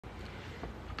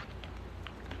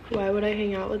Why would I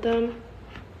hang out with them?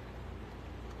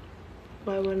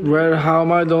 Why wouldn't Red, how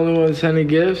am I the only one sending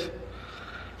gifts?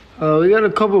 We got a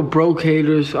couple broke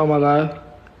haters on my live.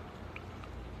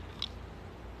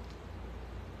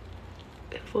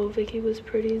 If old Vicky was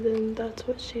pretty, then that's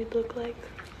what she'd look like.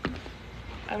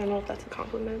 I don't know if that's a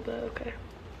compliment, but okay.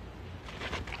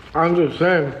 I'm just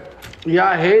saying. Yeah,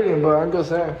 I hate him, but I'm just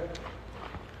saying.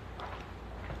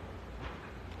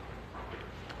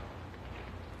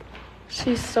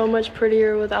 She's so much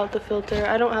prettier without the filter.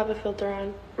 I don't have a filter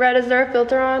on. Red, is there a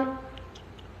filter on?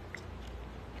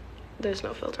 There's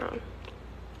no filter on.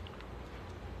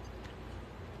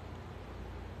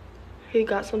 He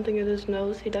got something in his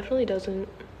nose. He definitely doesn't.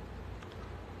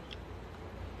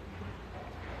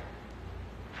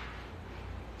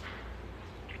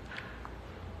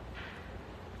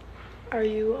 Are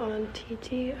you on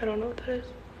TT? I don't know what that is.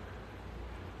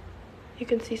 You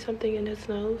can see something in his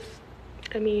nose.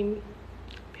 I mean,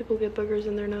 people get boogers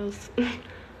in their nose.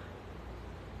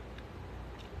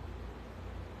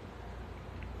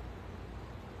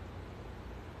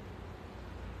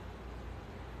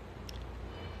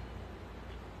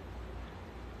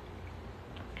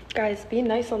 Guys, be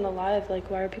nice on the live.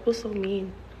 Like, why are people so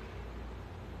mean?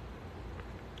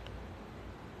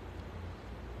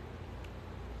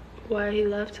 Why he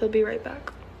left? He'll be right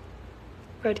back.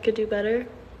 Red could do better.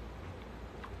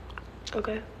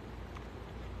 Okay.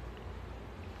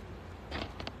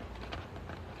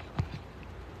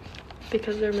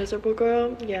 Because they're miserable,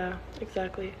 girl? Yeah,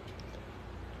 exactly.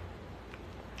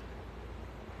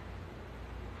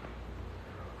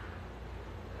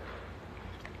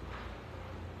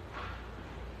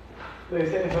 They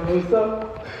saying some new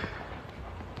stuff?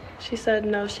 She said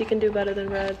no, she can do better than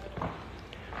Red.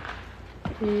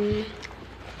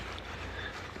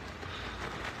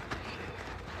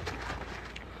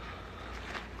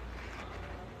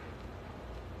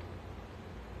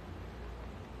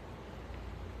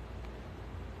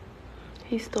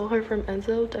 He stole her from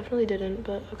Enzo? Definitely didn't,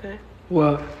 but okay.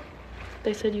 What?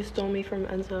 They said you stole me from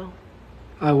Enzo.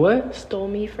 I what? Stole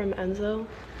me from Enzo?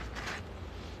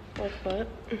 Like what?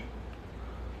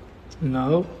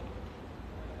 No.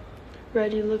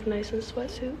 Red, you look nice in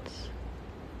sweatsuits.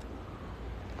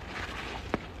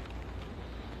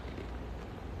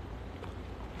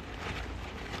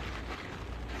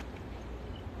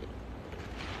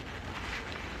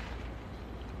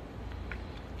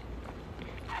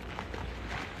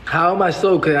 How am I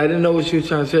so? Cause I didn't know what you were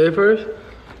trying to say at first.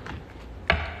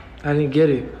 I didn't get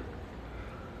it.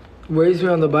 Raise me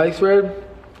on the bikes, Red.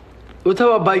 What type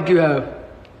of bike you have?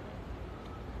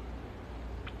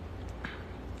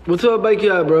 What type of bike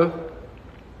you have, bro?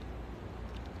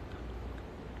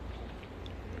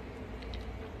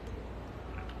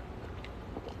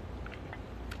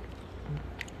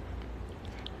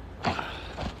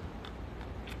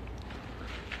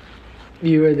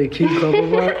 You read the cute couple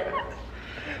part?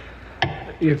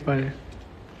 You're funny.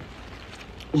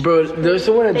 Bro, there's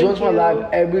someone that joins my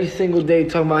live every single day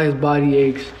talking about his body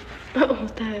aches. Oh,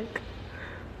 what the heck?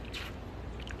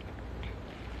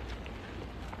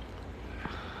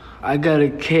 I got a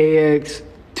KX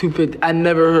 250. I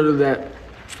never heard of that.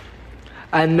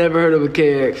 I never heard of a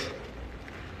KX.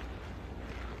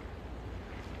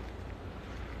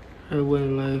 I went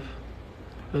in life.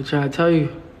 I'm trying to tell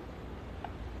you.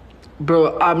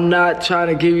 Bro, I'm not trying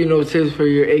to give you no tips for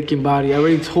your aching body. I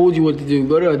already told you what to do.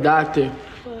 Go to a doctor.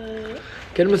 What?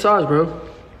 Get a massage, bro.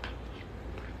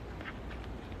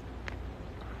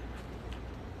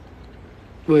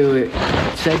 Wait.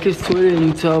 Check his Twitter and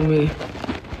you tell me.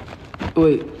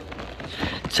 Wait.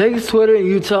 Check his Twitter and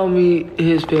you tell me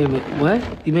his payment.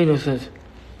 What? You made no sense.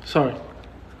 Sorry.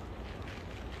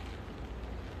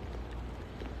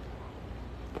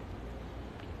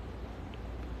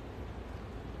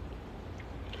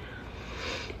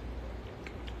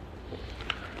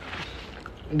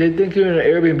 They think you're in an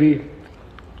Airbnb.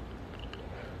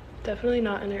 Definitely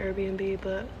not in an Airbnb,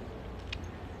 but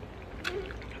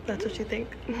that's what you think.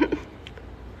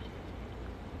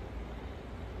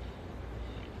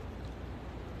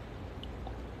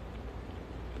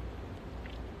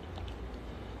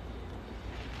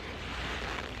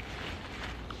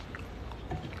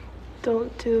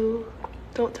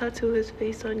 Don't tattoo his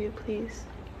face on you, please.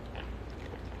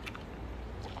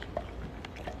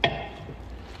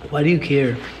 Why do you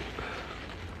care?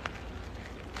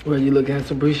 Well, you look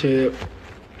handsome, appreciate it.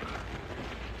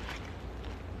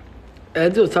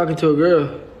 Ed's talking to a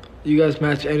girl. You guys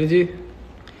match energy?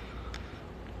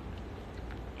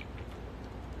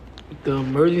 The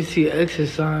emergency exit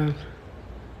sign.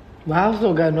 My house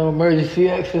don't got no emergency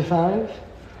exit signs.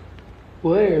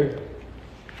 Where?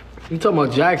 You talking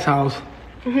about Jack's house?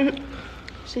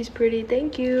 She's pretty,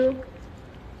 thank you.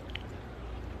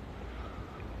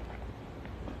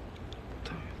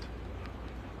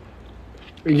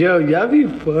 Yo, y'all be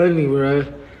funny, bro.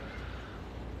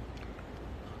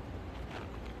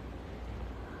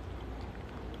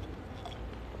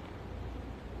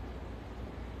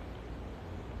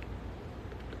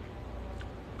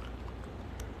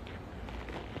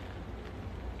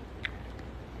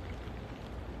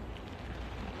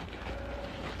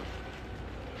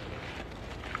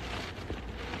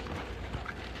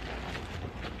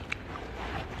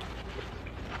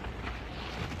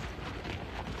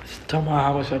 Talking about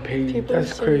how much I paid you. People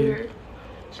That's say crazy. you're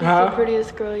she's Huh? the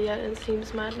prettiest girl yet and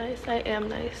seems mad nice. I am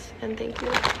nice, and thank you.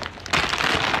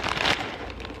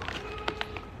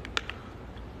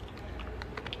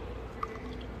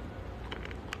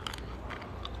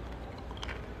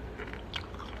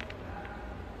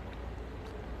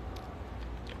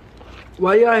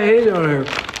 Why y'all hating on her?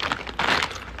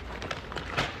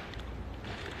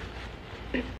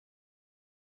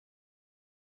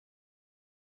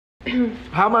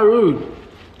 How am I rude?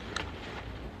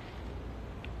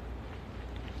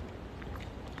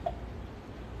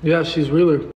 Yeah, she's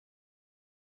realer.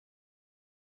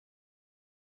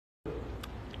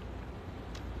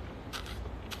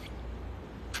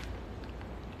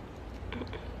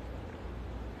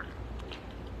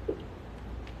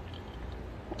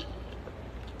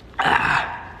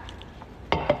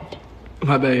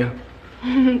 My bad,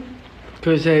 yeah.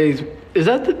 Chris Hayes. Is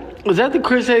that the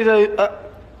Chris Hayes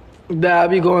that I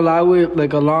be going live with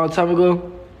like a long time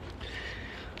ago?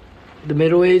 The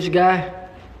middle-aged guy?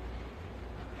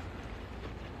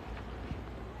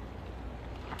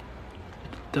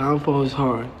 Downfall is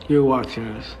hard. You're watching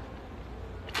us.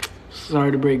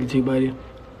 Sorry to break it to you, buddy.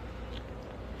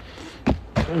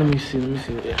 Let me see.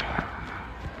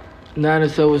 Nana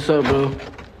said, what's up, bro?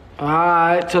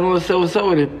 Alright, tell him what's up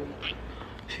with it.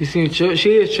 She seems chill.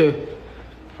 She is chill.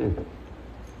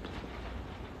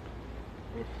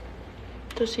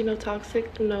 Does she know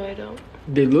Toxic? No, I don't.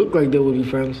 They look like they would be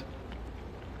friends.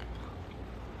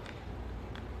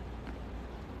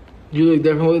 You look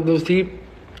different with those teeth?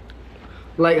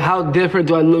 Like, how different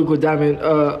do I look with Diamond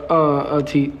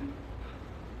teeth?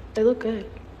 They look good.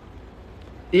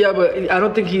 Yeah, but I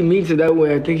don't think he means it that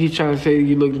way. I think he's trying to say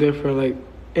you look different, like,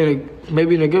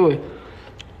 maybe in a good way.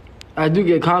 I do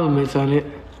get compliments on it.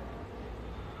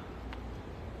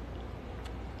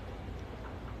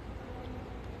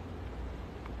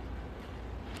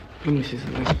 Let me see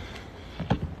something.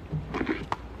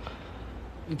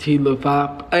 T look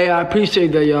fine. Hey, I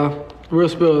appreciate that, y'all. Real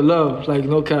spill of love, like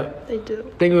no cap. They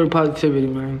do. Thank you for the positivity,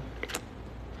 man.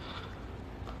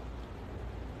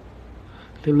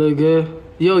 They look good.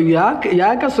 Yo, y'all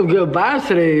got some good vibes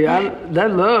today.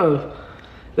 That love.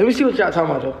 Let me see what y'all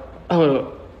talking about though. Hold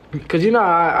up, cause you know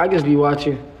I just be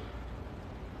watching.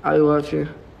 I be watching.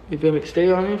 You feel me?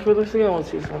 Stay on here for this thing. I want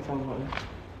to see what I'm talking about.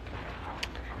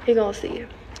 He gonna see you.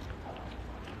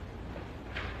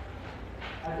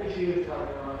 I think she is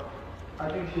talking about. I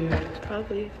think she is.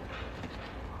 Probably.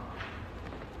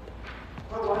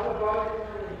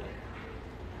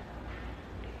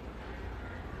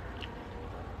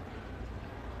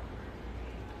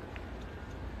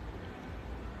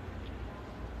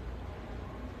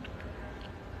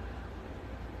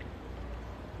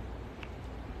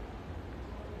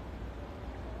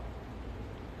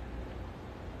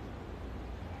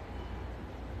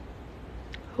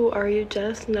 Who are you,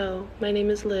 Jess? No, my name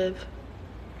is Liv.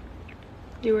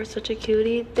 You are such a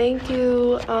cutie. Thank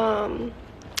you,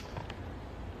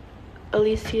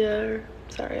 Alicia.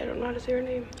 Sorry, I don't know how to say her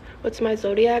name. What's my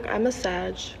zodiac? I'm a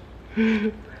Sag.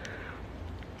 Can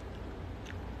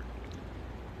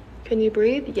you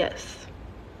breathe? Yes.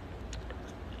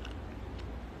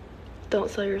 Don't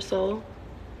sell your soul.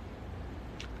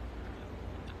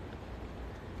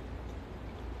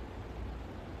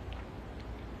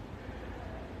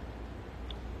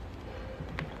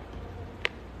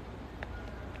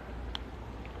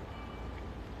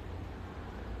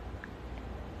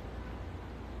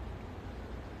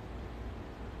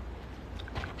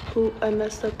 Ooh, I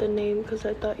messed up the name because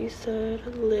I thought you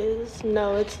said Liz.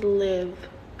 No, it's Liv.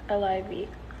 L-I-V.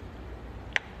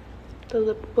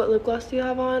 What lip gloss do you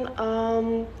have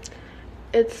on?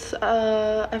 It's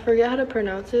I forget how to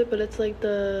pronounce it, but it's like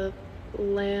the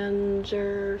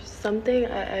Langer something.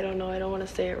 I don't know. I don't want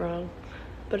to say it wrong,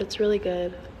 but it's really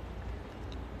good.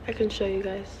 I can show you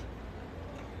guys.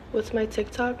 What's my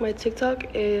TikTok? My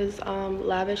TikTok is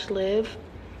Lavish Liv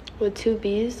with 2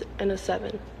 B's and a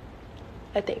 7.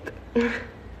 I think.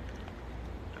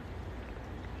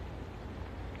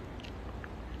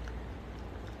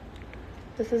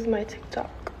 This is my TikTok.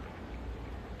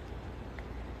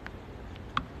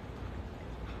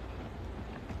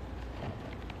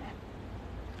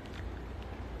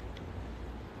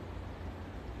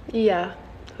 Yeah,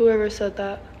 whoever said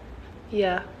that.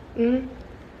 Yeah.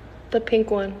 The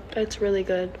pink one. It's really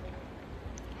good.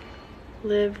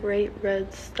 Live, rate,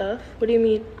 red stuff. What do you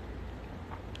mean?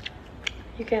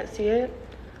 You can't see it?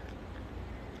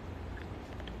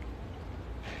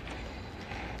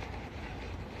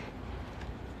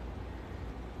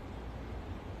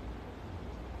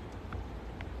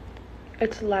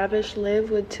 It's Lavish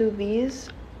Live with 2 V's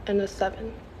and a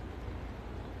 7.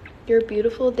 You're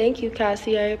beautiful. Thank you,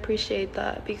 Cassie. I appreciate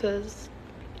that because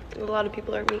a lot of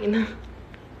people are mean.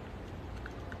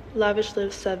 Lavish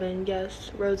Live 7.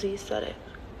 Yes, Rosie said it.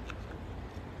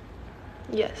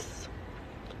 Yes.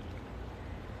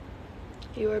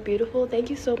 You are beautiful. Thank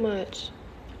you so much.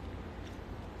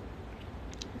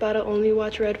 About to only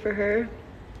watch red for her.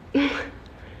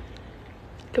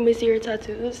 Can we see your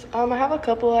tattoos? I have a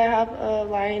couple. I have a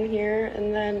lion here,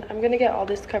 and then I'm gonna get all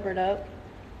this covered up.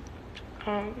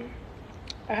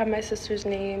 I have my sister's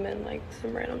name and like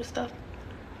some random stuff.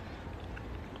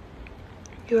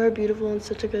 You are beautiful and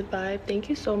such a good vibe. Thank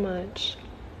you so much.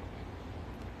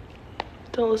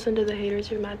 Don't listen to the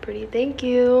haters. You're mad pretty. Thank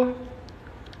you.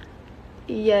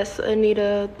 Yes,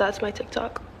 Anita, that's my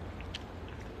TikTok.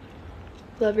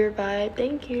 Love your vibe.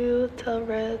 Thank you. Tell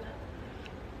Red.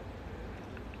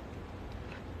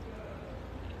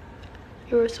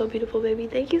 You are so beautiful, baby.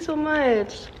 Thank you so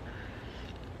much.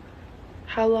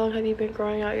 How long have you been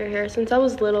growing out your hair? Since I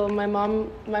was little. My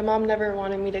mom never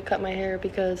wanted me to cut my hair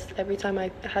because every time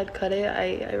I had cut it,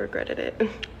 I regretted it.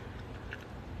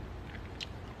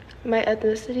 My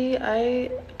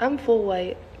ethnicity, I'm full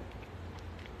white.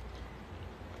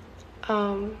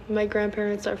 My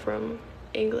grandparents are from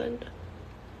England.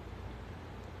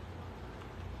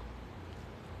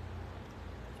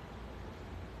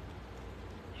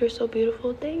 You're so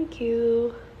beautiful. Thank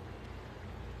you.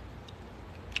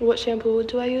 What shampoo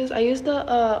do I use? I use the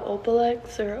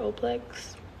Opalex or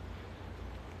Oplex.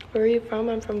 Where are you from?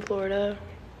 I'm from Florida.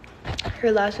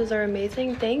 Your lashes are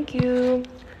amazing. Thank you.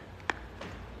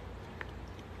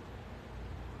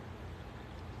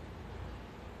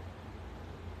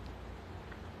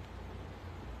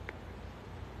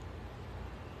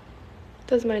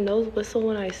 Does my nose whistle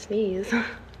when I sneeze? What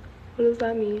does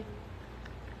that mean?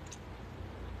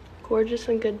 Gorgeous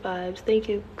and good vibes. Thank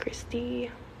you,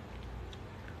 Christy.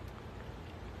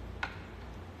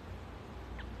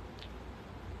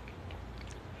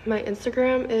 My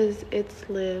Instagram is It's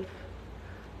Live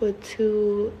with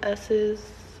 2 S's,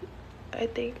 I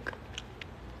think.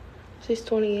 She's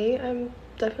 28. I'm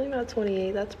definitely not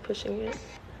 28. That's pushing it.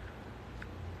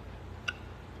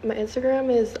 My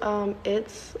Instagram is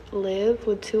It's Live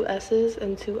with 2 S's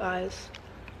and 2 I's.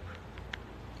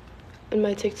 And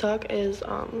my TikTok is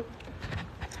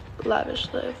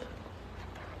Lavish Live.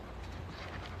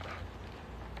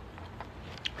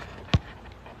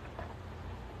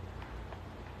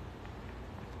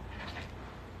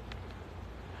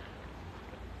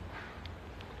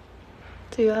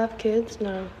 Do you have kids?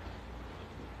 No.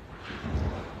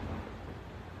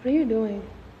 What are you doing?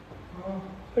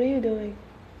 What are you doing?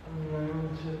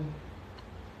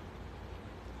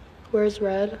 Where's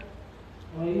Red?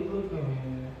 Why are you looking at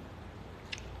me?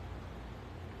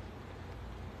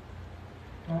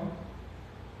 Huh?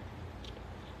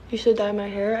 You should dye my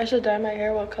hair. I should dye my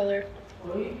hair. What color?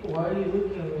 Why are you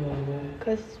looking at me like that?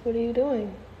 Because what are you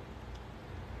doing?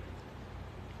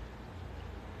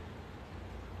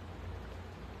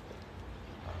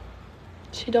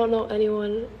 She don't know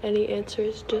anyone, any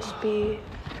answers. Just be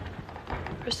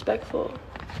respectful.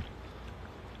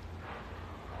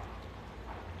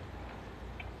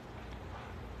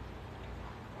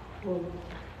 Well,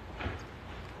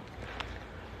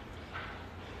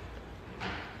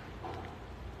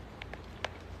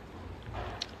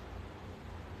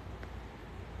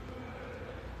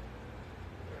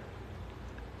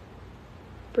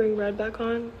 Bring Red back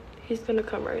on. He's gonna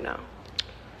come right now.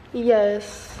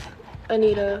 Yes,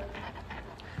 Anita.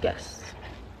 Yes.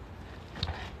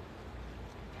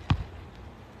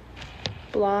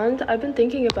 Blonde? I've been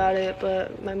thinking about it,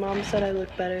 but my mom said I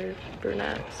look better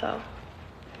brunette, so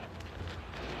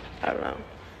I don't know.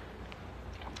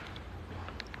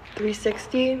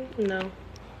 360? No.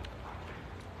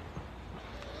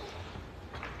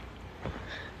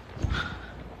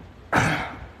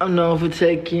 I'm known for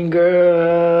taking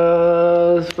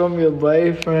girls from your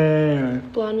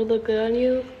boyfriend. Blonde would look good on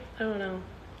you? I don't know.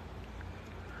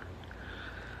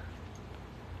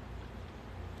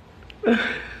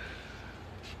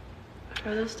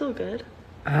 Are those still good?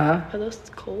 Huh? Are those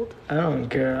cold? I don't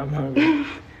care. I'm hungry.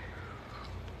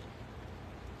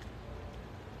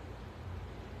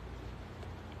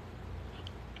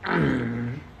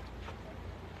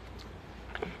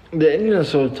 The Indians are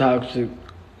so toxic.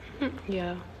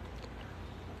 Yeah.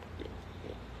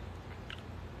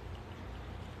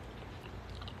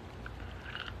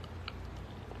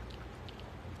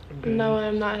 No,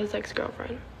 I'm not his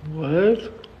ex-girlfriend.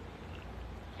 What?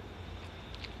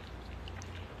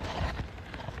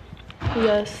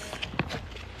 Yes.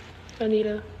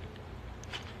 Anita.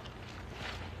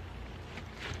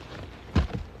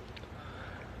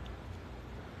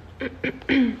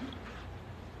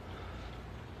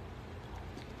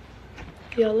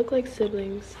 Y'all look like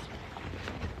siblings.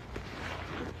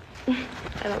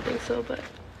 I don't think so, but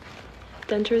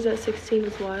dentures at 16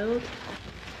 is wild.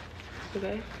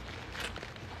 Okay.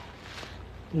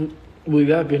 We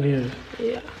got veneers.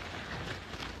 Yeah.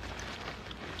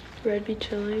 Red be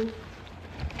chilling.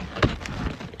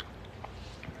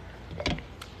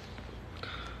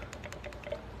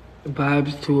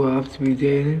 Vibes too off to be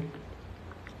dating.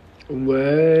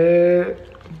 What?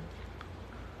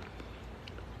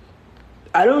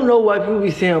 I don't know why people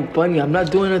be saying I'm funny. I'm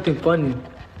not doing nothing funny.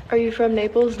 Are you from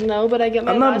Naples? No, but I get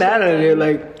my I'm not lashes mad at done. it.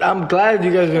 Like, I'm glad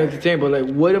you guys are entertained, but like,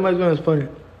 what am I doing that's funny?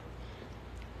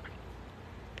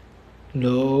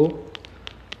 No.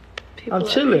 People I'm are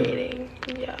chilling. hating.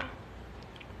 Yeah.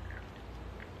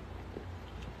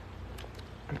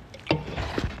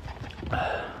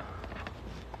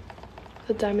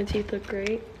 The diamond teeth look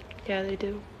great. Yeah, they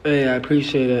do. Hey, I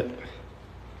appreciate it.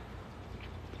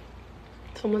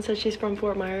 Someone said she's from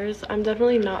Fort Myers. I'm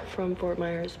definitely not from Fort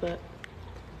Myers, but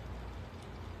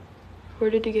where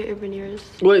did you get your veneers?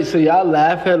 Wait, so y'all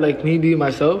laugh at like me being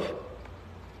myself?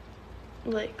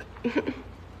 Like,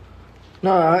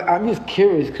 No, I'm just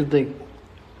curious because like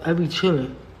I be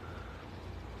chilling.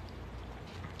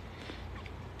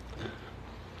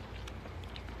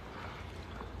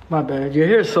 My bad. Your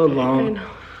hair's so I long. know.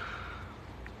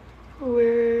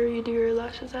 Where you do your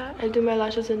lashes at? I do my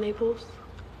lashes in Naples.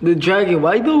 The dragon.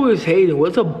 Why you always hating?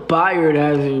 What's a Bayard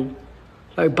hazard?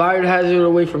 Like Bayard hazard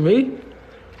away from me?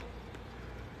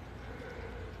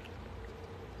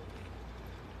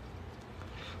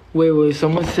 Wait.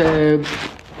 Someone said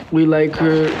we like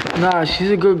her. Nah,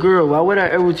 she's a good girl. Why would I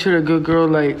ever treat a good girl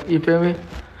like, you feel me?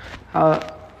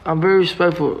 I'm very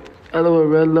respectful. LOL,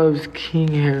 red loves king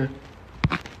hair.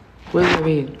 What does it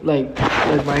mean? Like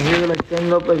my hair like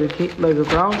standing up like a king, like a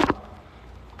crown?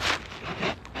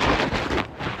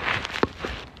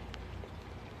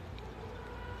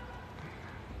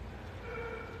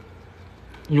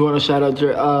 You want to shout out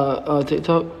your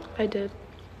TikTok? I did.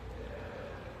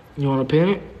 You want to pin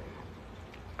it?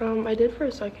 I did for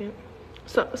a second.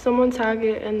 So someone tag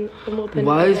it and we'll pin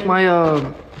Why it. is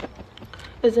my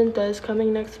Isn't Des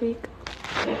coming next week?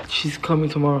 she's coming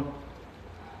tomorrow.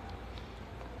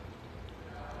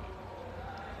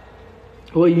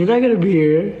 Well, you're not gonna be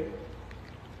here.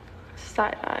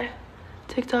 Side eye.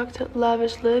 TikTok to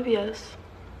lavish live, yes.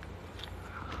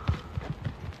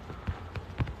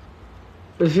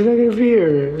 But she's not gonna be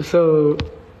here. So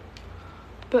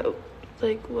But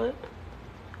like what?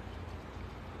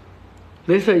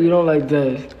 they said you don't like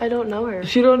Des. I don't know her.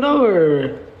 She don't know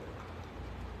her.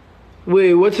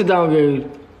 Wait, what's the downgrade?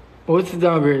 What's the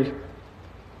downgrade?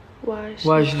 Why?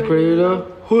 Why she's prettier though?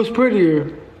 Who's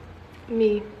prettier?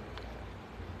 Me.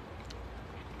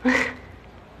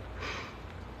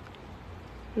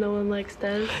 No one likes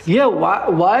Des. Yeah,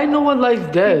 why no one likes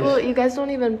Des? Well, you guys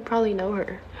don't even probably know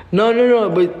her. No,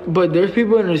 but there's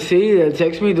people in her city that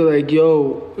text me, they're like,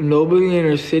 yo, nobody in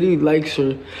her city likes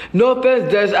her. No offense,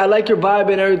 Des, I like your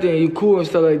vibe and everything, you cool and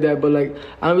stuff like that, but like,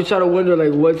 I'm just trying to wonder,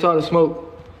 like, what's all the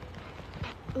smoke?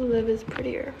 Liv is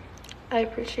prettier. I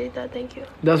appreciate that, thank you.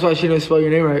 That's why she didn't spell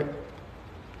your name right.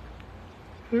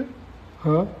 Hmm?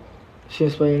 Huh? She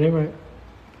didn't spell your name right.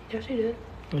 Yeah, she did.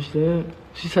 No, she didn't.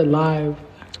 She said live.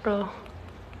 Oh.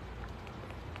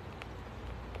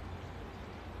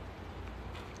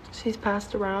 She's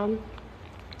passed around.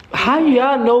 How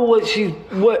y'all know what,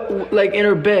 like, in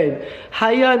her bed? How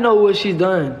y'all know what she's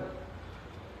done?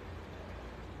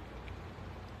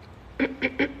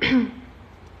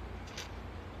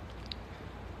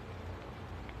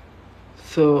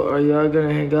 So, are y'all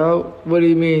gonna hang out? What do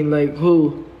you mean? Like,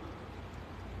 who?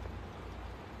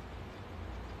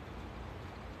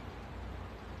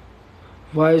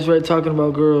 Why is Red talking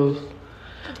about girls?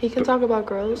 He can talk about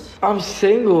girls. I'm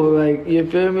single, like, you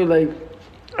feel me? Like,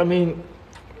 I mean,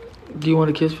 do you want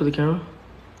a kiss for the camera?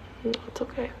 No, it's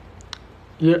okay.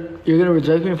 You're gonna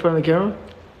reject me in front of the camera?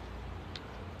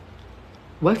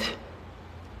 What?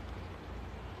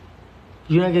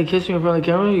 You not gonna kiss me in front of the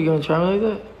camera? You gonna try me like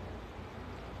that?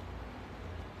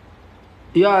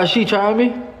 Yeah, is she trying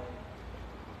me?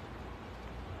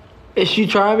 Is she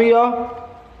trying me, y'all?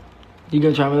 You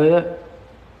gonna try me like that?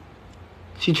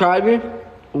 She tried me?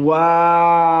 I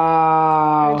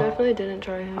Wow. definitely didn't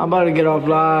try him. I'm about to get off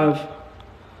live.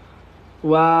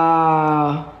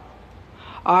 Wow.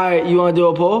 Alright, you wanna do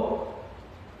a poll?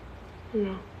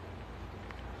 No.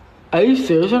 Are you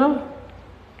serious right now?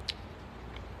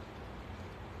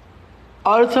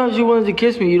 All the times you wanted to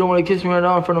kiss me, you don't want to kiss me right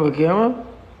now in front of a camera?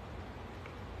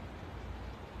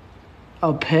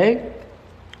 A peg?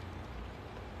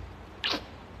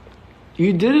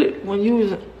 You did it when you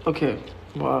was... Okay,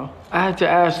 wow. I had to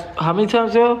ask, how many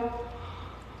times, yo?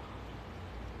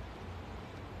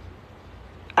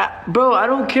 Bro, I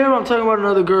don't care if I'm talking about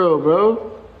another girl,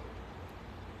 bro.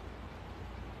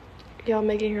 Y'all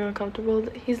making her uncomfortable?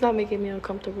 He's not making me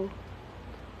uncomfortable.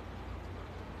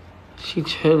 She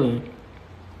chilling.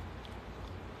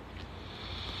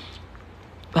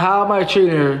 How am I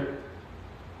treating her?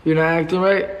 You're not acting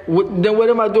right? Then what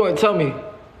am I doing? Tell me.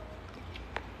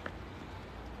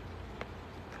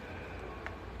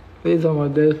 These are my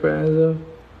desperate answer.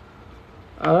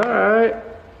 Alright.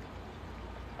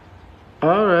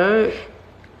 Alright.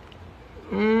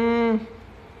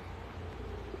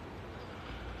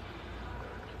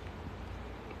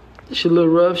 She look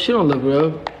rough? She don't look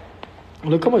rough.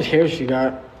 Look how much hair she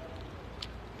got.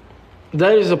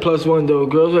 That is a +1 though.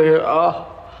 Girls with hair, oh.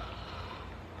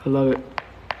 I love it.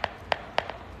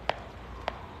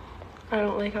 I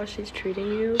don't like how she's treating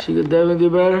you. She could definitely do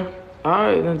better.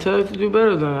 Alright, then tell her to do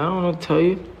better then. I don't know what to tell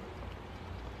you.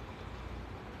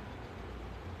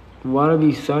 Wanna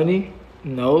be sunny?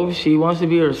 No, she wants to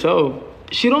be herself.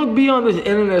 She don't be on this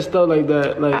internet stuff like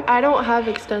that. Like I don't have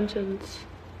extensions.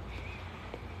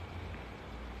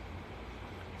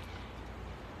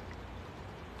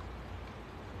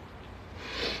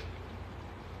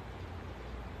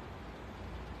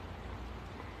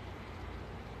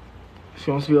 she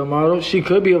wants to be a model. She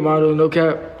could be a model, no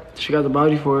cap. She got the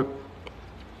body for it.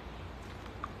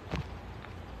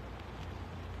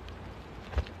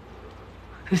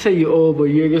 They say you old, but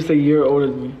you're just a year older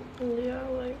than me. Yeah,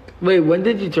 like. Wait, when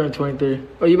did you turn 23?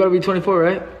 Oh, you about to be 24,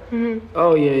 right?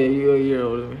 Oh, yeah, you're a year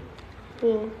older than me.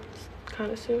 Well, it's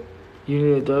kind of soon. You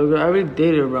need a dark girl? I already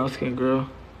dated a brown skin girl.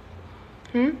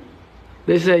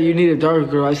 They said you need a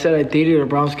dark girl. I said I dated a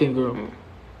brown skin girl.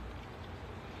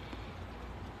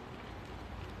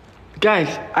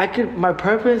 Guys, my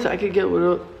preference, I could get with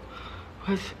a,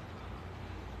 what?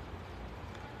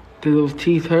 Did those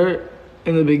teeth hurt?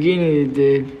 In the beginning, it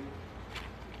did.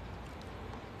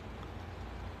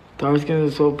 Dark skin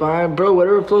is so fine. Bro,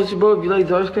 whatever floats your boat. If you like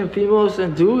dark skin females,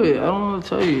 then do it. I don't know what to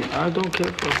tell you. I don't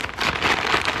care for it.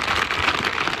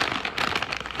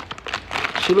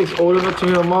 She looks old enough to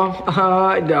be her mom.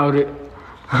 I doubt it.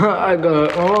 I got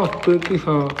it. My mom's 50,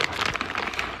 huh?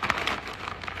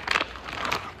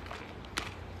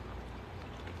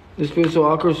 This feels so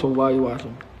awkward, so why are you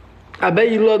watching? I bet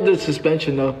you love the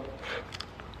suspension, though.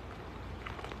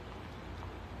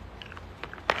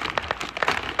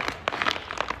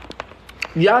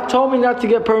 Y'all told me not to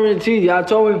get permanent teeth. Y'all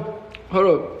told me... Hold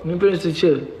up. Let me finish the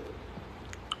shit.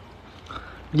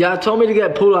 Y'all told me to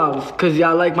get pull-outs because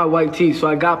y'all like my white teeth, so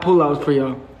I got pull-outs for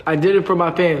y'all. I did it for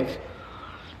my fans.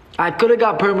 I could have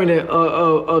got permanent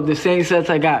of the same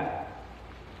sets I got.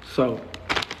 So,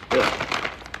 yeah.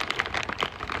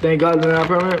 Thank God they're not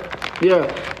permanent. Yeah.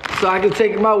 So I can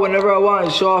take them out whenever I want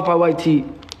and show off my white teeth.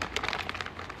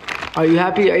 Are you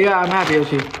happy? Yeah, I'm happy,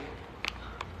 actually.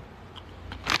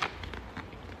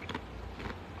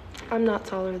 I'm not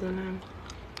taller than him.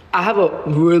 I have a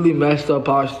really messed up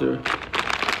posture.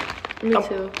 Me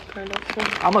too, kind of.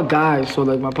 I'm a guy, so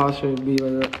like my posture would be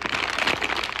like that.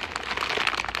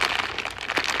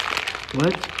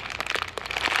 What?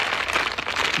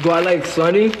 Do I like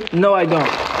Sunny? No, I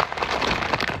don't.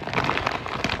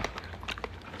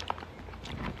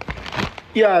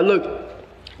 Yeah, look.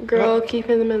 Girl,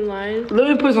 keeping them in line. Let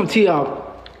me put some tea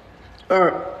out.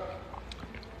 Alright.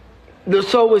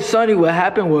 So with Sunny, what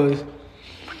happened was,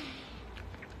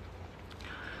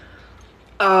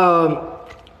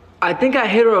 I think I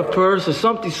hit her up first or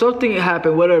something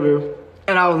happened, whatever.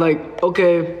 And I was like,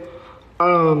 okay,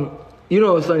 you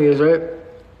know what Sunny is, right?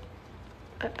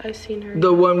 I seen her.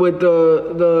 The one with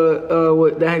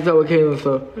that hangs out with Kayla and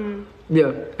stuff.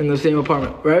 Yeah, in the same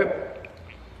apartment, right?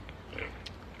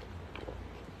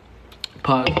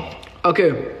 Pause.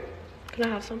 Okay. Can I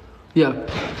have some? Yeah.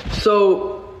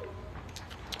 So,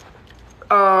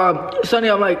 Sunny,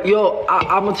 I'm like, yo,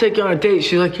 I'm gonna take you on a date.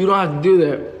 She's like, you don't have to do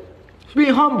that. She's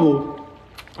being humble.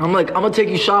 I'm like, I'm gonna take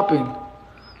you shopping.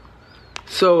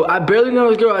 So I barely know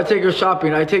this girl. I take her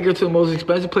shopping. I take her to the most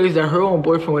expensive place that her own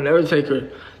boyfriend would ever take her,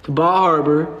 to Bal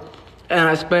Harbor. And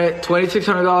I spent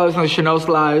 $2,600 on Chanel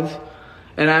slides.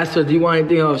 And I asked her, do you want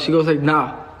anything else? She goes like,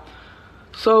 nah.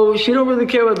 So she don't really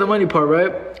care about the money part,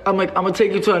 right? I'm like, I'm going to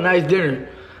take you to a nice dinner.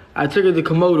 I took her to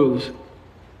Komodo's.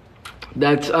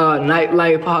 That's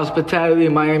nightlife hospitality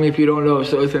in Miami, if you don't know.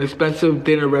 So it's an expensive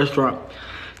dinner restaurant.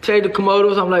 Take the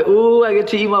Komodo's. I'm like, ooh, I get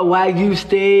to eat my Wagyu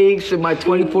steaks and my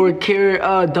 24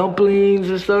 karat dumplings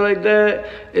and stuff like that.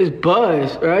 It's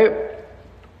buzz, right?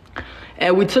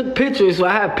 And we took pictures. So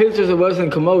I have pictures of us in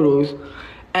Komodo's.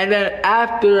 And then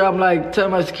after, I'm like,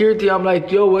 telling my security, I'm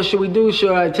like, yo, what should we do?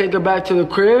 Should I take her back to the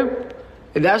crib?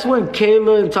 And that's when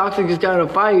Kayla and Toxic is kind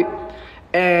of fight.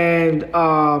 And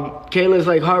Kayla's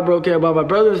like heartbroken about my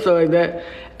brother and stuff like that.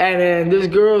 And then this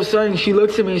girl, son, she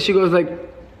looks at me and she goes like,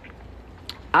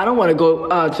 I don't want to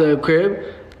go to the crib.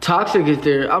 Toxic is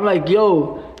there. I'm like,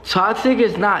 yo, Toxic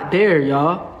is not there,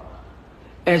 y'all.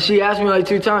 And she asked me like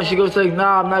 2 times. She goes like,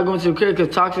 nah, I'm not going to the crib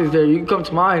because Toxic's there. You can come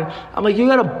to mine. I'm like, you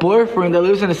got a boyfriend that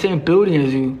lives in the same building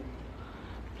as you.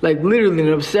 Like literally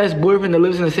an obsessed boyfriend that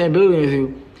lives in the same building as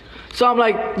you. So I'm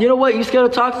like, you know what? You scared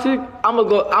of Toxic? I'm gonna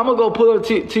go pull up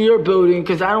to your building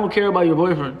because I don't care about your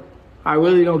boyfriend. I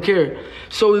really don't care.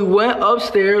 So we went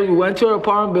upstairs. We went to her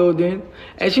apartment building,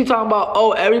 and she talking about,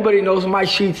 oh, everybody knows what my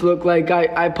sheets look like.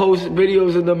 I post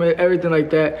videos of them and everything like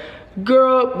that.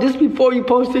 Girl, this before you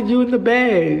posted you in the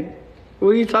bed.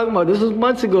 What are you talking about? This was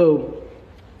months ago.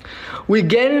 We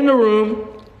get in the room.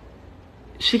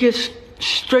 She gets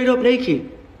straight up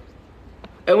naked.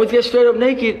 And when she gets straight up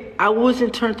naked, I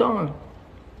wasn't turned on.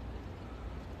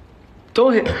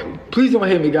 Please don't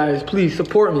hit me, guys. Please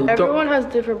support me. Everyone has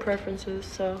different preferences,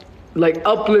 so. Like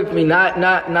uplift me, not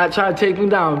trying to take me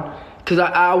down. Cause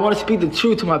I want to speak the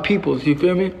truth to my peoples. You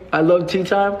feel me? I love tea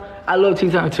time. I love tea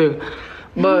time too.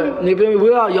 But you feel me?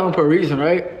 We're all young for a reason,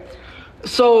 right?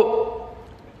 So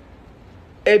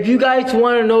if you guys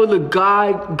want to know the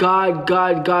God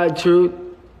truth,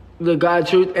 the God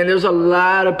truth, and there's a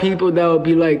lot of people that will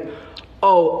be like,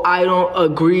 oh, I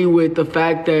don't agree with the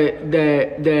fact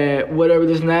that whatever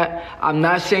this and that. I'm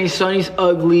not saying Sonny's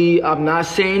ugly. I'm not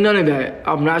saying none of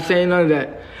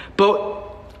that. But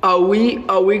are we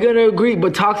gonna agree?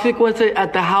 But Toxic was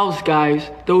at the house, guys.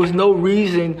 There was no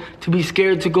reason to be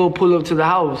scared to go pull up to the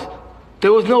house.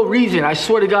 There was no reason. I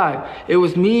swear to God, it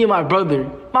was me and my brother.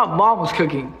 My mom was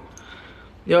cooking,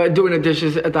 doing the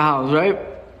dishes at the house, right?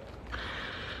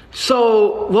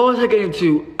 So what was I getting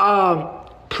to?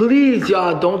 Please,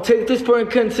 y'all, don't take this for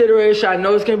consideration. I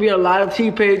know it's going to be a lot of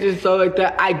T pages and stuff like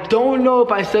that. I don't know if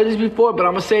I said this before, but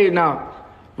I'm going to say it now,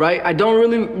 right? I don't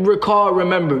really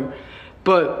remember.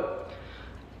 But,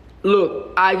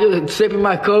 look, I just sipping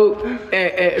my Coke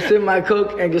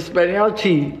and just spreading out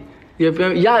tea. You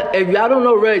feel me? Y'all, if y'all don't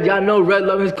know Red, y'all know Red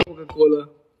loves Coca-Cola.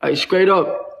 Like, straight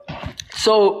up.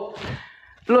 So,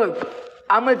 look,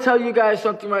 I'm going to tell you guys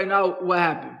something right now, what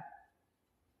happened.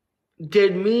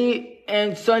 Did me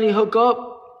and Sonny hook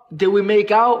up? Did we make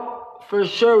out? For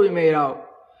sure we made out.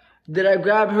 Did I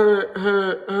grab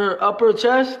her upper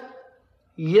chest?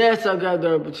 Yes, I grabbed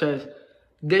her upper chest.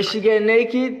 Did she get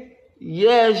naked?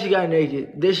 Yes, she got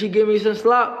naked. Did she give me some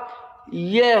slop?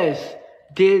 Yes.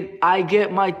 Did I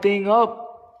get my thing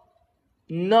up?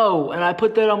 No. And I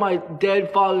put that on my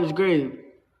dead father's grave.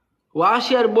 While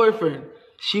she had a boyfriend,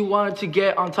 she wanted to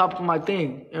get on top of my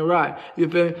thing and ride. You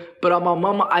feel me? But on my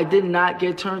mama, I did not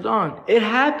get turned on. It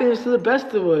happens to the best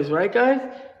of us, right, guys?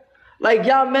 Like,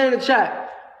 y'all men in the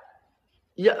chat.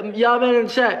 Y'all men in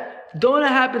the chat. Don't it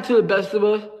happen to the best of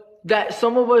us that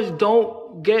some of us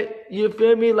don't get, you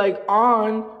feel me, like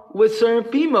on with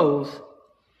certain females?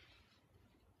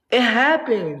 It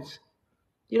happens.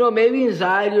 You know, maybe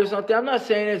anxiety or something. I'm not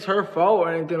saying it's her fault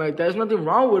or anything like that. There's nothing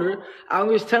wrong with her. I'm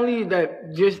just telling you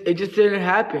that it just didn't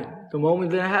happen. The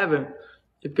moment didn't happen.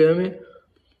 You feel me?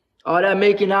 All that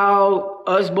making out,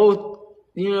 us both,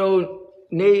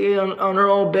 naked on her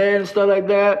own bed and stuff like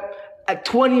that. At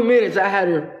 20 minutes, I had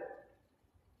her.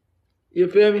 You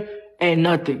feel me? Ain't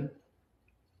nothing.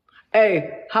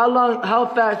 Hey,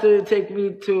 how fast did it take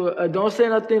me to, don't say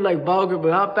nothing like vulgar,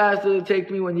 but how fast did it take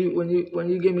me when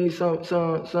you give me some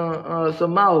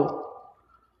mouth?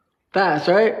 Fast,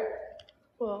 right?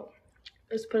 Well,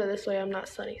 let's put it this way, I'm not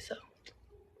Sunny, so.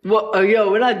 Well, yo,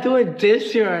 we're not doing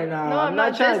dissing right now. No, I'm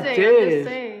not trying dissing, to I'm diss. just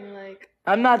saying, like.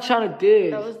 I'm not trying to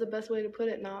diss. That was the best way to put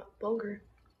it, not vulgar.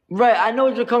 Right, I know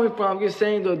what you're coming from. I'm just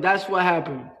saying, though, that's what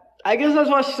happened. I guess that's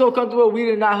why she's so comfortable. We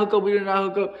did not hook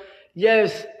up.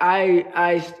 Yes, I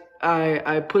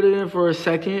put it in for a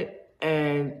second,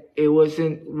 and it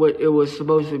wasn't what it was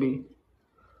supposed to be.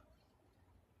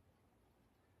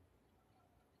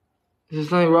 There's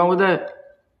nothing wrong with that.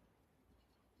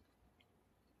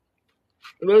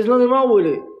 There's nothing wrong with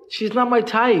it. She's not my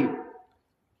type.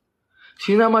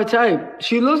 She's not my type.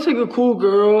 She looks like a cool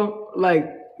girl, like,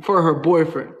 for her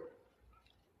boyfriend.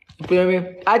 You feel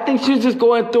me? I think she's just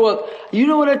going through a... You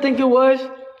know what I think it was?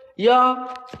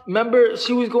 Y'all, remember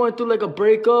she was going through like a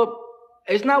breakup?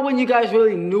 It's not when you guys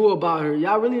really knew about her.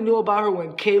 Y'all really knew about her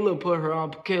when Kayla put her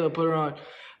on.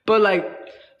 But like,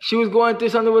 she was going through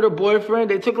something with her boyfriend.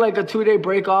 They took like a 2-day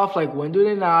break off. Like, when do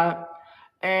they not?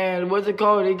 And what's it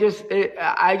called?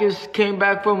 I just came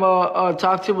back from a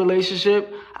toxic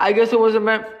relationship. I guess it wasn't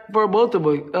meant for both of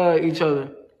each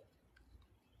other.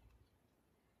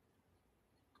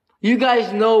 You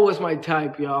guys know what's my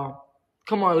type, y'all.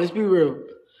 Come on, let's be real.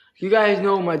 You guys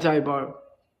know what my type are.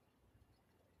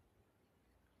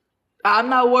 I'm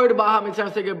not worried about how many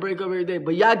times I get break up every day,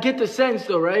 but y'all get the sense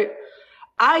though, right?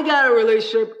 I got a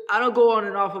relationship. I don't go on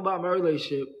and off about my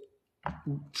relationship.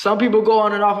 Some people go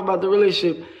on and off about the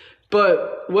relationship,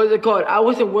 but what's it called? I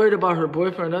wasn't worried about her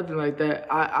boyfriend or nothing like that.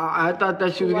 I thought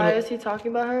that she was Why is he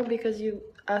talking about her? Because you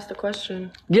asked a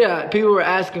question. Yeah, people were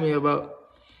asking me about.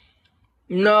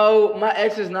 No, my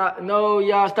ex is not. No,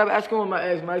 y'all, stop asking about my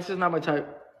ex. My ex is not my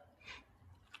type.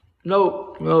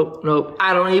 Nope.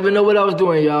 I don't even know what I was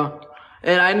doing, y'all.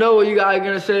 And I know what you guys are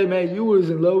gonna say, man, you was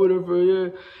in love with her for a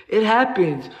year. It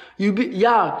happens.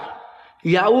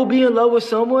 Y'all will be in love with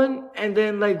someone, and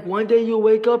then like one day you'll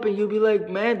wake up and you'll be like,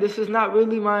 man, this is not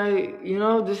really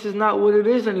this is not what it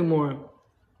is anymore.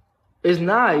 It's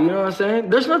not, you know what I'm saying?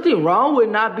 There's nothing wrong with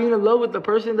not being in love with the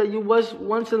person that you was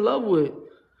once in love with,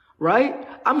 right?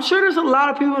 I'm sure there's a lot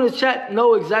of people in the chat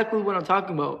know exactly what I'm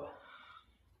talking about.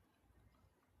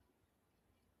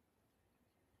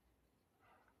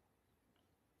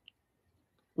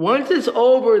 Once it's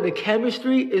over, the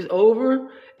chemistry is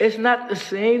over, it's not the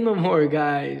same no more,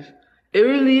 guys. It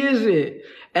really isn't.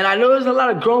 And I know there's a lot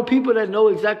of grown people that know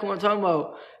exactly what I'm talking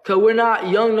about. Because we're not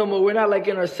young no more. We're not like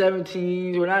in our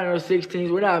 17s. We're not in our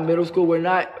 16s. We're not in middle school. We're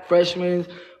not freshmen.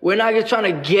 We're not just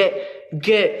trying to get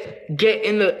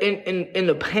in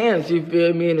the pants, you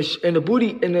feel me? In the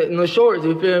booty, in the shorts,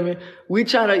 you feel me? We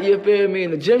trying to, you feel me?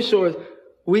 In the gym shorts,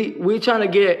 we trying to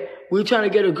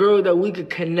get a girl that we could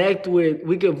connect with,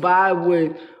 we could vibe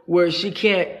with, where she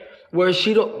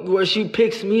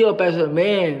picks me up as a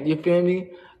man, you feel me?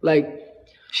 Like,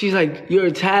 she's like, you're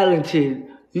talented.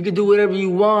 You can do whatever you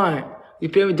want. You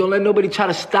feel me? Don't let nobody try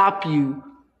to stop you.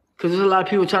 Cause there's a lot of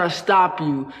people trying to stop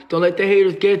you. Don't let the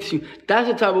haters get to you. That's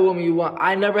the type of woman you want.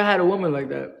 I never had a woman like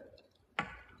that.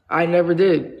 I never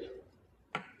did.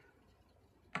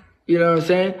 You know what I'm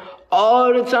saying?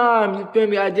 All the time, you feel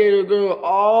me? I dated a girl,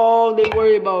 all they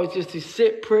worry about is just to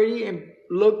sit pretty and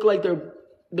look like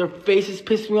their faces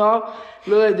piss me off,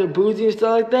 look like they're bougie and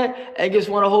stuff like that, and just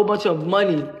want a whole bunch of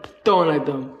money thrown at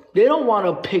them. They don't want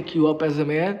to pick you up as a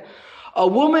man. A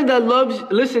woman that loves,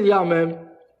 listen, y'all, man.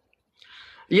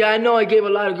 Yeah, I know I gave a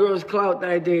lot of girls clout that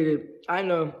I dated. I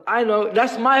know.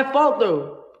 That's my fault,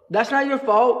 though. That's not your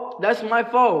fault. That's my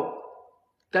fault.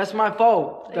 That's my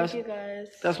fault. Thank you, guys.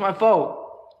 That's my fault.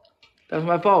 That's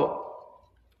my fault.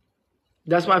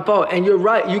 That's my fault. And you're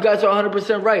right. You guys are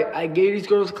 100% right. I gave these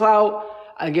girls clout.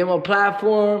 I gave them a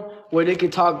platform where they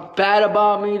could talk bad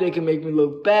about me. They can make me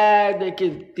look bad. They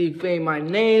could defame my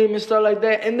name and stuff like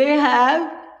that. And they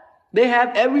have.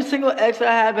 Every single ex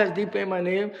I have has defamed my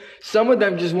name. Some of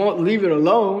them just won't leave it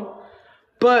alone.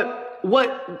 But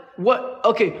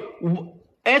okay,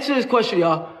 answer this question,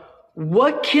 y'all.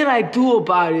 What can I do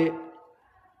about it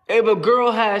if a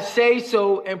girl has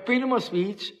say-so and freedom of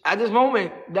speech? At this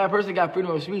moment, that person got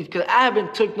freedom of speech because I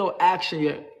haven't took no action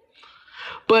yet.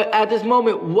 But at this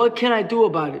moment, what can I do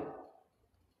about it?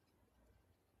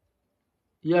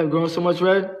 You have grown so much,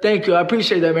 Red. Thank you. I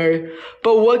appreciate that, Mary.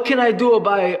 But what can I do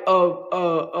about it?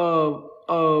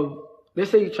 Let's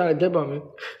say you're trying to dip on me.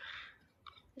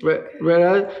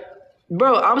 Red,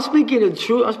 bro, I'm speaking the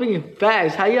truth. I'm speaking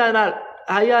facts. How y'all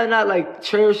not like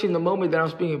cherishing the moment that I'm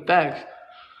speaking facts?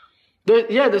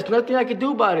 There's nothing I can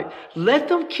do about it. Let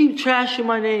them keep trashing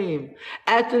my name.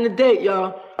 At the end of the day,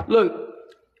 y'all, look,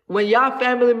 when y'all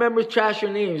family members trash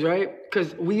your names, right?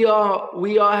 Because we all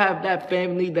have that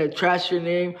family that trash your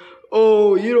name.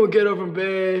 Oh, you don't get up from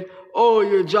bed. Oh,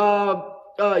 your job,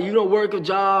 you don't work a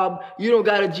job. You don't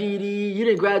got a GED. You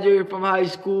didn't graduate from high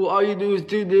school. All you do is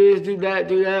do this, do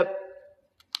that.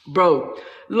 Bro,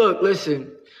 look,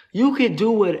 listen. You can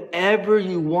do whatever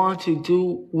you want to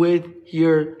do with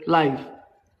your life.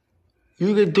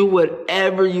 You can do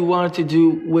whatever you want to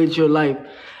do with your life.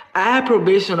 I had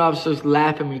probation officers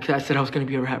laugh at me because I said I was going to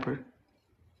be a rapper.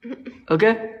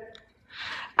 Okay?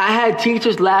 I had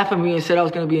teachers laugh at me and said I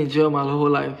was going to be in jail my whole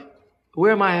life.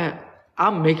 Where am I at?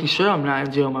 I'm making sure I'm not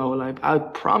in jail my whole life. I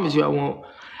promise you I won't.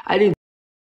 I did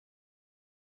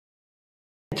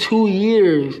 2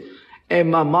 years and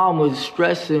my mom was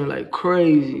stressing like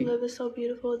crazy. Live is so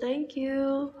beautiful. Thank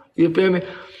you. You feel me?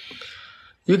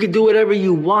 You can do whatever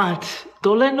you want.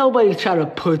 Don't let nobody try to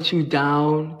put you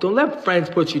down. Don't let friends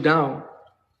put you down.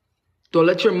 Don't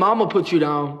let your mama put you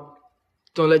down.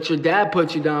 Don't let your dad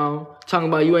put you down. Talking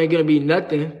about you ain't gonna be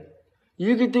nothing.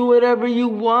 You can do whatever you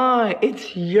want.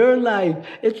 It's your life.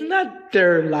 It's not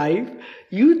their life.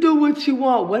 You do what you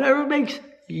want. Whatever makes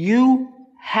you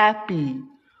happy.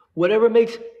 Whatever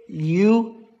makes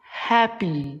you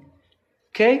happy.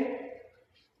 Okay?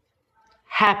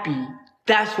 Happy.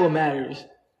 That's what matters.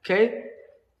 Okay?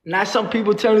 Not some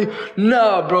people telling you,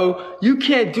 nah, bro, you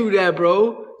can't do that,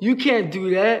 bro. You can't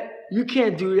do that. You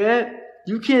can't do that.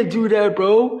 You can't do that,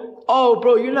 bro. Oh,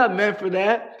 bro, you're not meant for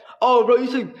that. Oh, bro,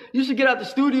 you should get out the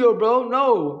studio, bro.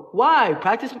 No. Why?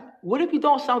 Practice. What if you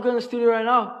don't sound good in the studio right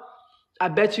now? I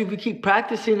bet you if you keep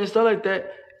practicing and stuff like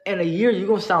that, in a year, you're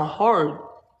going to sound hard.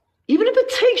 Even if it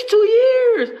takes 2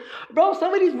 years. Bro,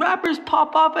 some of these rappers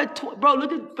pop off at, bro,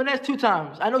 look at Finesse 2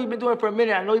 times. I know you've been doing it for a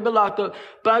minute. I know you've been locked up.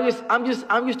 But I'm just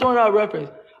throwing out a reference.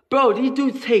 Bro, these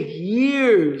dudes take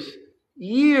years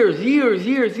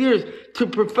to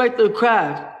perfect their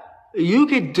craft. You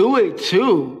can do it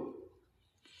too.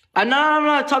 I'm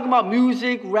not talking about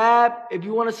music, rap. If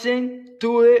you want to sing,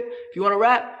 do it. If you want to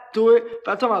rap, do it.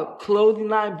 But I'm talking about clothing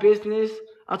line business.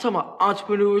 I'm talking about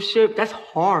entrepreneurship. That's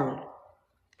hard.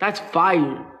 That's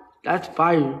fire. That's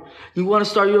fire. You want to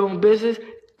start your own business?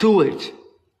 Do it.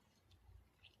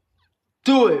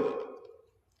 Do it.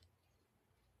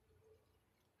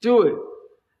 Do it.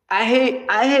 I hate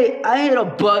a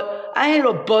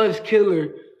buzz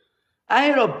killer. I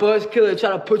hate a buzz killer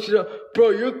trying to put you up.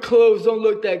 Bro, your clothes don't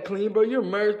look that clean, bro. Your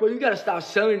merch, bro. You gotta stop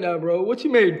selling that, bro. What you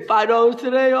made? $5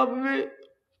 today off of it?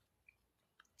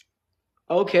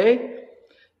 Okay.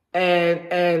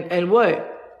 And what?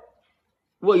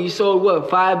 What, you sold what,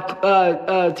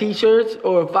 5 t-shirts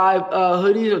or 5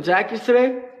 hoodies or jackets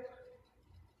today?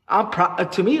 I'm proud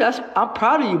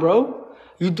of you, bro.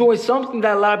 You're doing something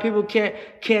that a lot of people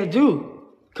can't do.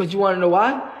 Cause you wanna know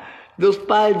why? Those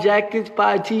 5 jackets,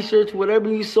 5 t-shirts, whatever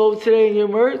you sold today in your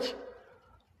merch,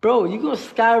 bro, you're gonna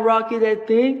skyrocket that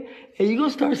thing and you're gonna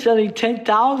start selling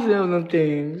 10,000 of them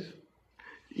things.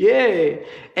 Yeah.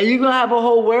 And you're gonna have a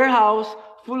whole warehouse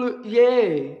full of,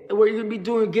 where you're gonna be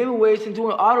doing giveaways and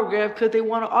doing autographs because they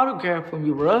want an autograph from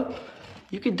you, bro.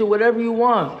 You can do whatever you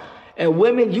want. And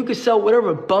women, you can sell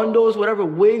whatever bundles, whatever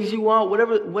wigs you want,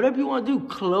 whatever you want to do.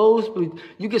 Clothes,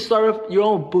 you can start up your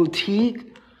own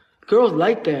boutique. Girls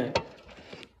like that.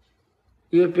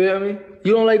 You feel me?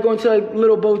 You don't like going to like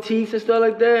little boutiques and stuff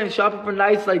like that and shopping for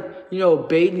nice, like, you know,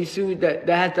 bathing suit that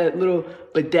has that little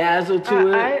bedazzle to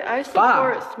it. I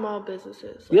support small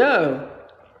businesses. Yeah.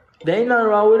 There ain't nothing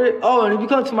wrong with it. Oh, and if you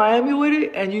come to Miami with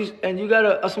it and you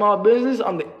got a small business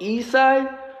on the east side,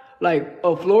 like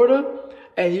of Florida,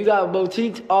 and you got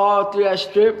boutiques all through that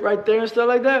strip right there and stuff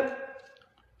like that,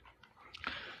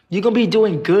 you're gonna be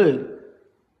doing good.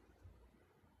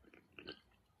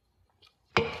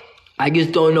 I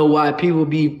just don't know why people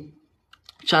be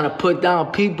trying to put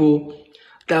down people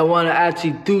that want to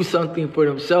actually do something for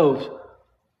themselves.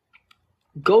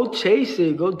 Go chase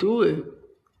it. Go do it.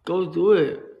 Go do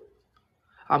it.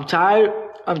 I'm tired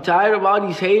of all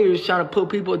these haters trying to put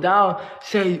people down,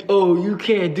 saying, "Oh, you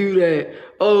can't do that.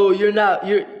 Oh, you're not.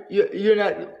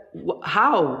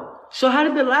 How? So how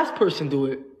did the last person do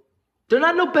it? They're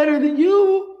not no better than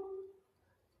you.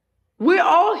 We're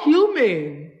all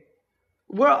human.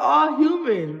 We're all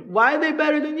human. Why are they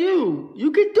better than you?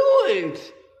 You can do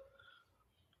it."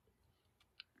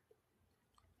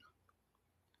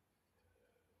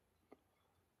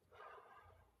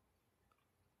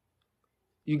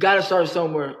 You gotta start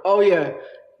somewhere. Oh yeah.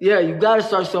 Yeah, you gotta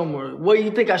start somewhere. What do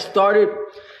you think I started?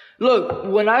 Look,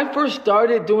 when I first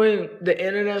started doing the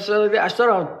internet and stuff like that, I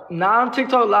started not on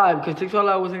TikTok Live, because TikTok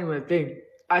Live wasn't even a thing.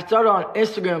 I started on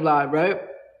Instagram Live, right?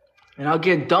 And I'll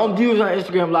get dumb views on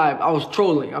Instagram Live. I was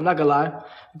trolling. I'm not gonna lie.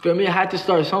 You feel me? I had to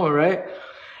start somewhere, right?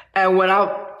 And when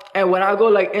I go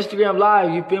like Instagram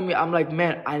Live, you feel me? I'm like,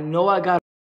 man, I know I got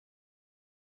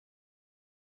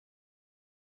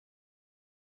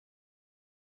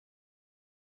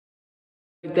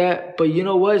like that, but you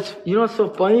know what? You know what's so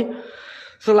funny?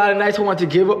 It's a lot of nights I want to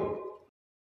give up.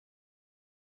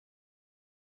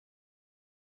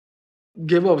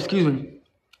 Excuse me.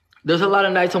 There's a lot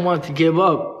of nights I want to give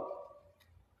up.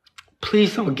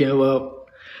 Please don't give up.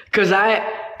 Cause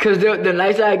the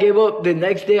nights I gave up, the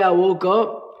next day I woke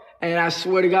up, and I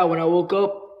swear to God, when I woke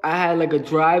up, I had like a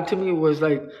drive to me was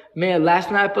like, man,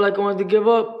 last night I felt like I wanted to give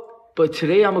up, but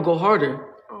today I'm gonna go harder.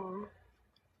 Aw.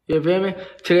 You feel me?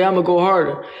 Today I'm gonna go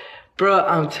harder. Bro,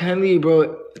 I'm telling you,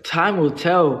 bro, time will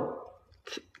tell.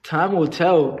 Time will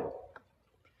tell.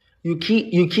 You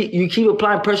keep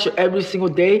applying pressure every single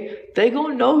day, they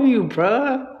gonna know you,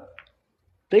 bruh.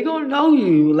 They gonna know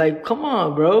you. Like, come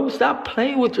on, bro. Stop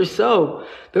playing with yourself.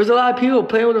 There's a lot of people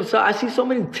playing with themselves. I see so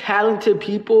many talented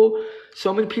people,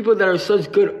 so many people that are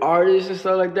such good artists and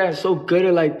stuff like that, and so good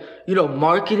at like,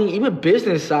 marketing, even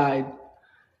business side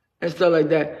and stuff like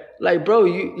that. Like, bro,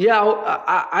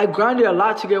 I grinded a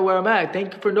lot to get where I'm at.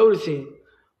 Thank you for noticing.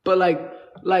 But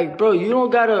bro, you don't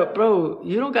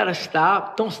gotta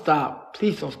stop. Don't stop.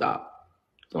 Please don't stop.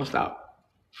 Don't stop.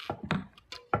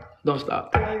 Don't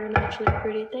stop. Wow, you're naturally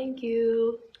pretty. Thank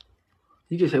you.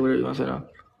 You can say whatever you want to say now.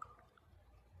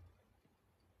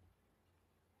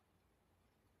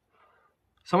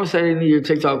 Someone said they need your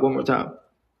TikTok one more time.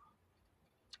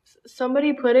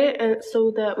 Somebody put it and so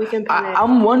that we can pin it.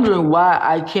 I'm wondering why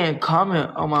I can't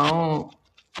comment on my own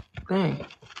thing.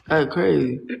 That's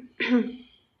crazy.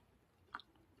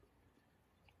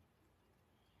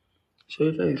 Show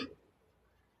your face.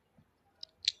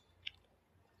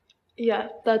 Yeah,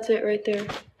 that's it right there.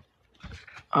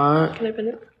 Alright. Can I pin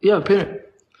it? Yeah, pin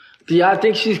it. Do y'all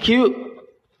think she's cute?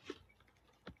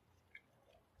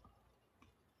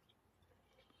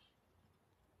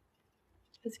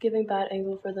 It's giving bad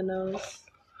angle for the nose.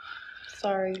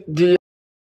 Sorry. Do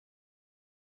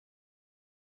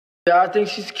y'all think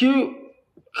she's cute?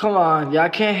 Come on, y'all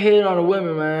can't hate on the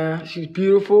women, man. She's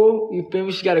beautiful. You feel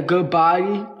me? She got a good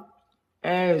body.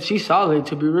 And she's solid,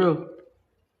 to be real.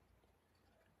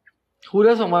 Who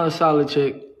doesn't want a solid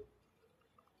chick?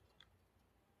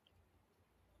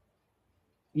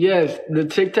 Yes, the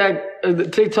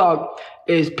TikTok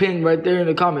is pinned right there in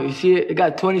the comment. You see it? It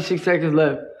got 26 seconds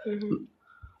left. Mm-hmm.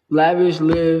 Lavish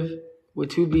Live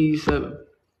with 2B7.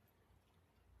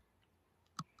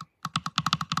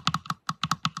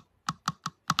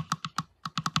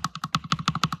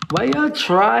 Why y'all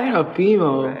trying a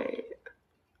female? Right.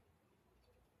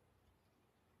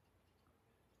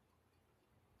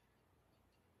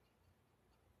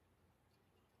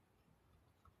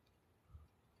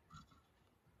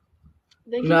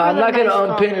 No, I'm not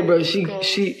gonna unpin it, bro. She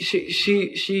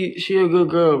a good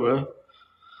girl, bro.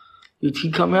 Your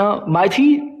teeth coming out? My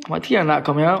teeth are not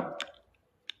coming out.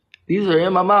 These are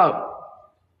in my mouth.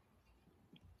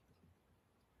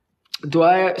 Do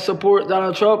I support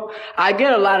Donald Trump? I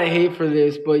get a lot of hate for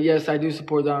this, but yes, I do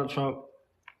support Donald Trump.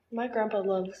 My grandpa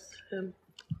loves him.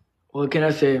 What can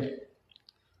I say?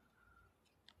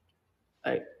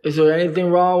 Is there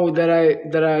anything wrong with that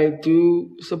I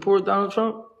do support Donald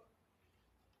Trump?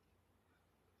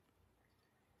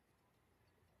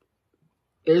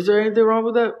 Is there anything wrong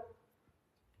with that?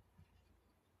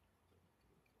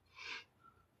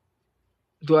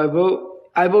 Do I vote?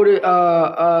 I voted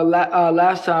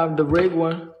last time, the rig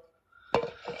one.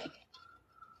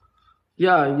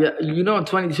 Yeah, in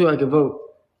 22 I can vote.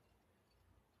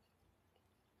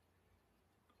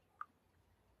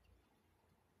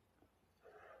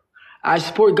 I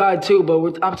support God too,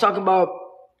 but I'm talking about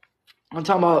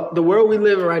the world we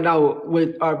live in right now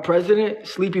with our president,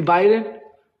 Sleepy Biden,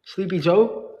 Sleepy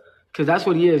Joe, because that's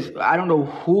what he is. I don't know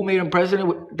who made him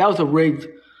president. That was a rigged,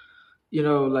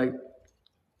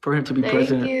 for him to be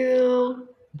president. Thank you.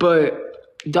 But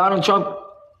Donald Trump,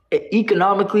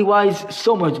 economically wise,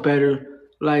 so much better.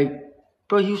 Like,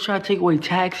 bro, he was trying to take away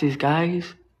taxes,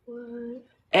 guys. What?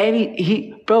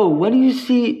 And bro, when do you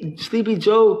see Sleepy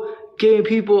Joe giving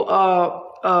people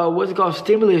what's it called,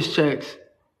 stimulus checks?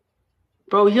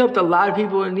 Bro, he helped a lot of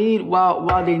people in need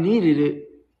while they needed it.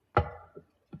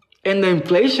 And the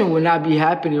inflation would not be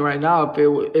happening right now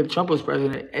if Trump was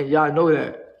president. And y'all know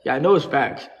that. Y'all know it's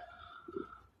facts.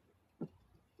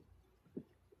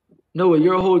 Noah,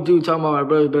 you're a whole dude talking about my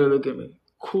brother better look at me.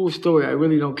 Cool story. I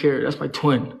really don't care. That's my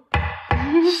twin.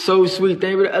 So sweet.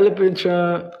 Thank you for the elephant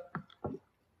trunk.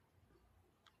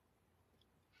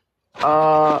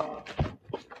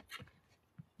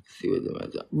 See what the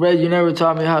matter. Red, you never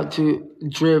taught me how to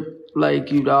drip like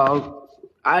you, dog.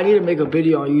 I need to make a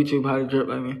video on YouTube how to drip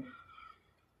like me.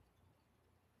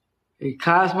 It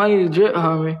costs money to drip,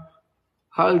 homie.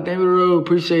 Holly, thank you for the road.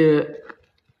 Appreciate it.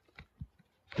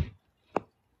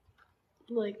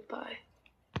 Like, bye.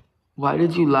 Why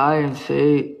did you lie and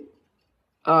say?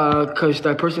 Cause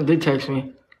that person did text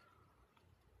me.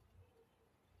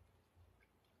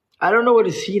 I don't know what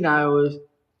a senile is.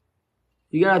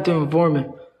 You're gonna have to inform me.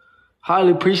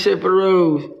 Highly appreciate for the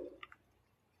rose.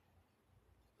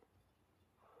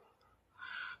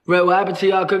 Red, what happened to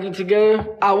y'all cooking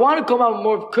together? I want to come out with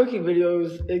more cooking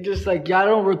videos. It's just like y'all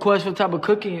don't request what type of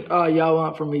cooking y'all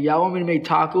want from me. Y'all want me to make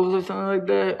tacos or something like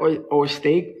that, or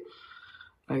steak.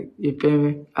 Like, you feel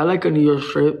me? I like a New York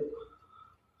strip.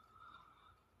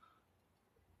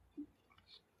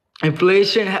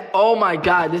 Inflation. Oh my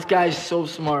God, this guy is so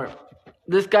smart.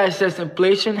 This guy says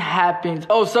inflation happens.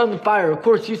 Oh, Southern Fire. Of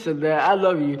course you said that. I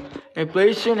love you.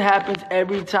 Inflation happens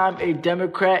every time a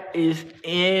Democrat is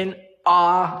in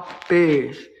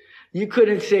office. You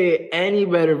couldn't say it any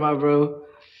better, my bro.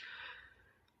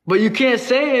 But you can't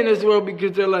say it in this world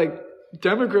because they're like,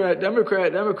 Democrat,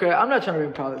 Democrat, Democrat. I'm not trying to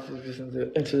bring politics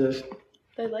into this.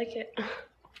 They like it.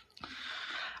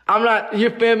 I'm not, you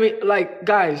feel me? Like,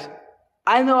 guys,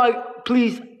 I know,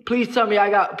 please tell me I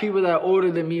got people that are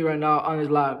older than me right now on this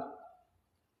live.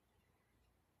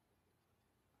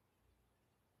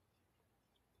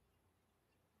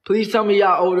 Please tell me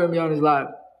y'all older than me on this live.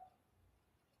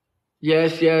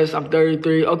 Yes, I'm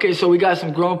 33. Okay, so we got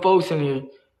some grown folks in here.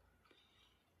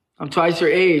 I'm twice your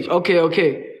age.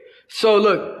 Okay. So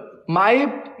look, my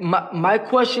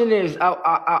question is,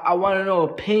 I want to know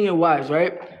opinion-wise,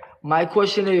 right? My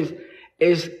question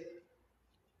is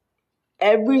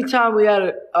every time we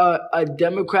had a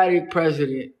Democratic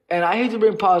president, and I hate to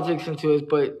bring politics into this,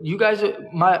 but you guys are,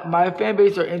 my fan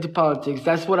base are into politics.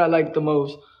 That's what I like the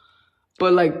most.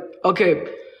 But like, okay,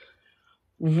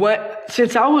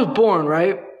 since I was born,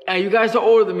 right? And you guys are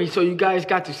older than me, so you guys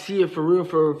got to see it for real.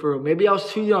 Maybe I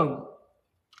was too young,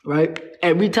 right?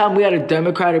 Every time we had a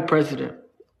Democratic president,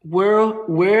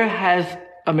 where has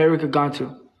America gone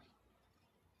to?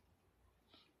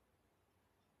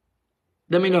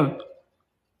 Let me know.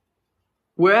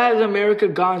 Where has America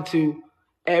gone to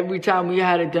every time we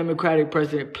had a Democratic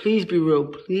president? Please be real,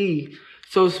 please.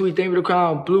 So sweet, thank you for the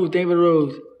crown. Blue, thank you for the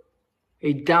rose.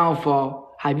 A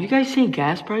downfall. Have you guys seen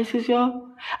gas prices, y'all?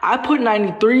 I put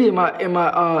 93 in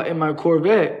my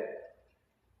Corvette.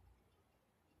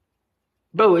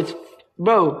 Bro, it's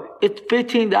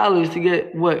 $15 to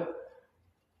get what?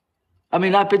 I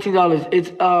mean, not $15.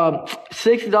 It's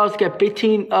 $60 to get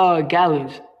 15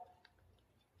 gallons.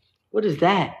 What is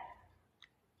that?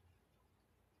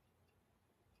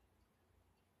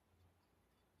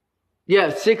 Yeah,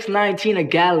 $6.19 a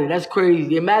gallon. That's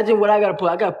crazy. Imagine what I gotta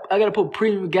put. I gotta put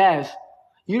premium gas.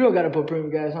 You don't gotta put premium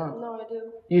gas, huh? No, I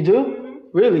do. You do? Mm-hmm.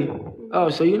 Really? Mm-hmm. Oh,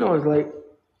 so you know it's like.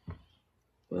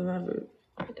 Right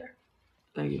there.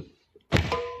 Thank you.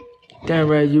 Damn,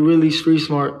 Red, you really street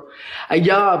smart.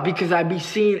 Yeah, because I be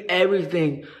seeing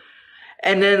everything,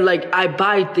 and then like I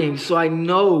buy things, so I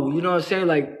know. You know what I'm saying?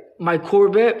 Like my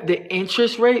Corvette, the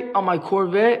interest rate on my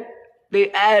Corvette,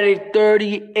 they added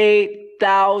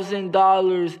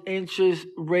 $38,000 interest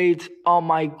rates on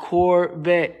my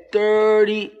Corvette.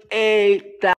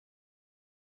 $38,000.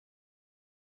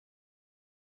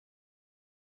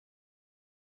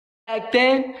 Back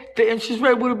then, the interest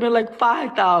rate would have been like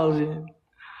 $5,000.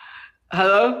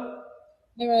 Hello?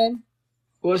 Hey, Red.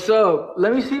 What's up?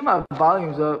 Let me see my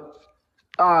volumes up.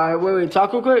 All right, wait,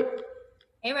 talk real quick.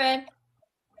 Hey, Red.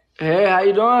 Hey, how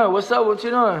you doing? What's up? What you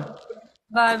doing?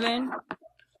 Vibing.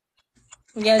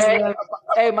 Yes,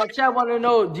 hey, my chat want to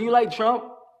know, do you like Trump?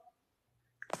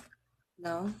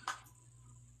 No.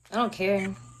 I don't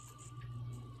care.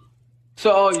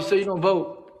 So you don't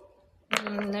vote?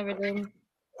 Never did.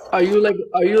 Are you like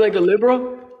a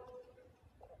liberal?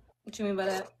 What you mean by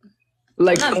that?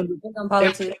 Like, I'm not big on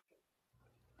politics.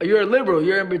 You're a liberal.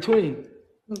 You're in between.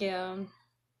 Yeah.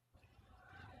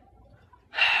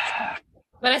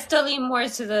 But I still lean more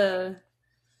to the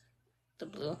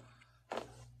blue.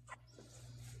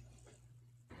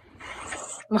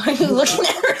 Why are you looking at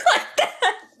her like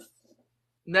that?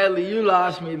 Nelly, you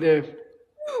lost me there.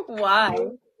 Why?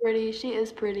 Pretty. She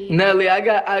is pretty. Nelly, I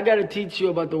got to teach you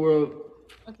about the world.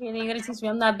 Okay, then you gotta teach me.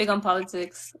 I'm not big on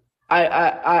politics.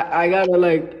 I gotta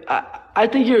like. I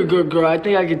think you're a good girl. I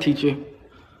think I can teach you.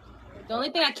 The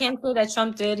only thing I can say that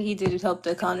Trump did, he did help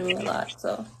the economy a lot.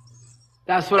 So.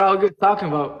 That's what I was just talking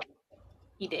about.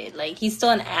 He did. Like, he's still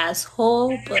an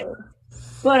asshole, but.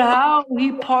 But how?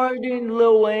 He pardoned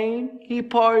Lil Wayne. He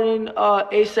pardoned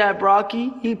ASAP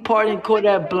Rocky. He pardoned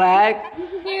Kodak Black.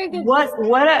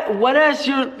 What has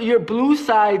your blue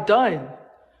side done?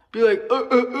 Be like,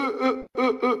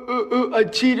 I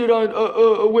cheated on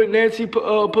with Nancy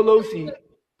Pelosi.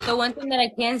 The one thing that I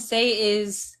can say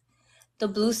is the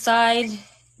blue side,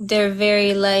 they're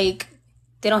very like,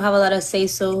 they don't have a lot of say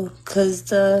so because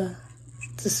the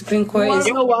Supreme Court is.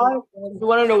 You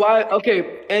want to know why?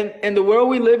 Okay, in the world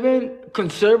we live in,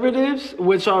 conservatives,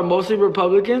 which are mostly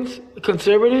Republicans,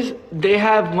 conservatives, they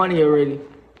have money already.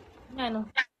 I know.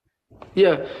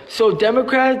 Yeah, so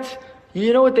Democrats,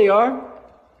 You know what they are?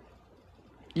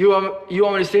 You want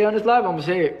me to say on this live? I'm gonna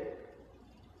say it.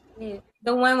 Yeah.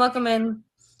 The one welcome in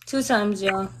 2 times,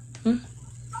 y'all.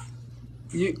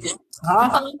 You,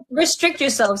 huh? Restrict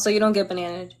yourself so you don't get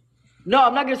bananaed. No,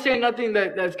 I'm not gonna say nothing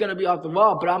that's gonna be off the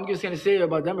wall, but I'm just gonna say it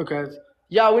about Democrats.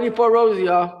 Y'all, we need 4 roses,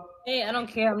 y'all. Hey, I don't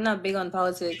care. I'm not big on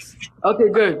politics. Okay,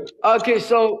 good. Okay,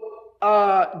 so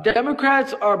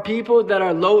Democrats are people that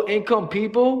are low income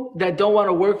people that don't want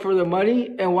to work for the money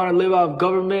and want to live off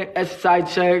government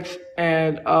SSI checks,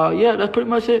 and yeah, that's pretty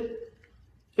much it.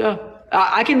 Yeah,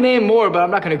 I can name more, but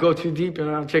I'm not gonna go too deep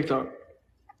on TikTok.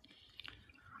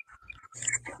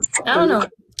 I don't know.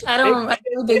 I'm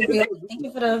really big deal. Thank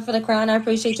you for the crown. I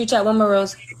appreciate you. Chat one more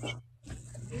rose.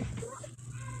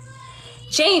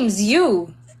 James,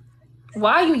 you.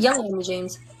 Why are you yelling at me,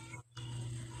 James?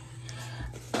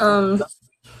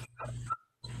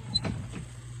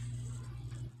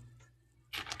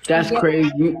 That's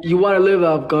crazy. You want to live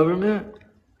off government?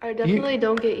 I definitely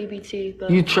don't get EBT, but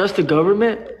You trust the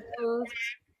government?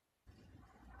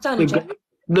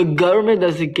 The government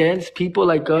that's against people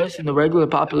like us and the regular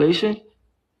population?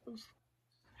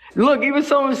 Look, even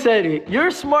someone said it. You're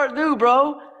a smart dude,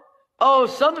 bro. Oh,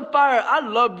 Southern Fire, I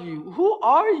love you. Who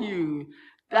are you?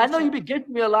 I know you be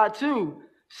getting me a lot too.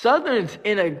 Southern's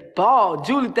in a ball.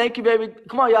 Julie, thank you, baby.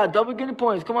 Come on, y'all. Double getting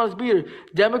points. Come on, let's beat her.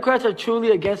 Democrats are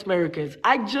truly against Americans.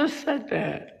 I just said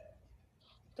that.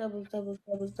 Double.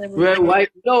 Red,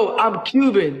 white. No, I'm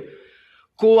Cuban.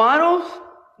 Cubanos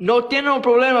no tienen un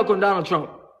problema con Donald Trump.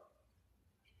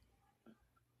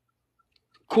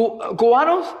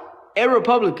 Cubanos es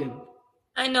Republican.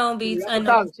 I know, Beats. I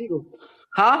know.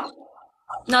 Huh?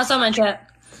 No, it's on my chat.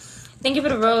 Thank you for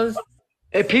the rose.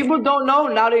 If people don't know,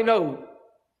 now they know.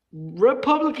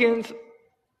 Republicans,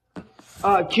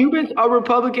 Cubans are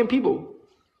Republican people.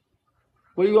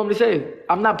 What do you want me to say?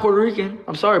 I'm not Puerto Rican.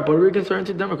 I'm sorry. Puerto Ricans are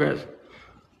into Democrats.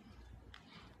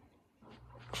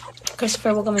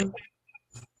 Christopher, welcome in.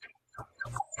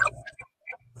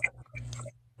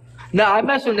 Nah, I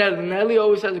mess with Nelly. Nelly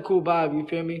always has a cool vibe. You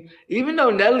feel me? Even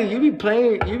though Nelly, you be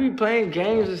playing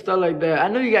games and stuff like that. I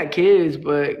know you got kids,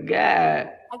 but God.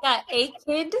 I got a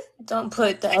kid. Don't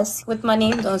put the S with my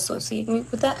name. Don't associate me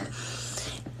with that.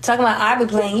 Talking about I be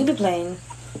playing, you be playing.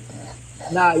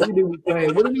 Nah, you do be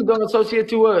playing. What do you don't associate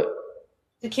to what?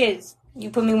 The kids. You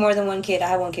put me more than one kid. I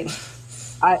have one kid.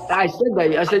 I said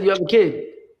that. I said you have a kid.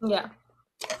 Yeah.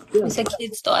 You said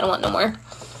kids though. I don't want no more.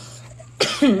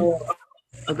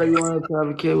 I thought you wanted to have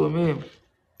a kid with me.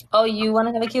 Oh, you want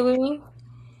to have a kid with me?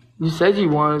 You said you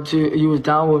wanted to. You was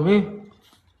down with me.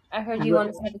 I heard you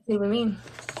wanted to have a kid with me.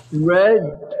 Red,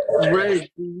 do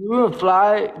you and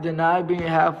Fly deny being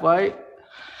half white?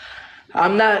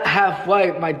 I'm not half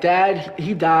white. My dad,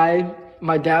 he died.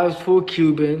 My dad was full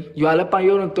Cuban. Yo hablo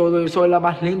español en todo. Yo soy la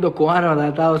más lindo cubano de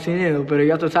Estados Unidos, pero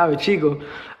ya tú sabes, chico.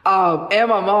 And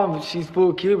my mom, she's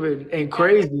full Cuban and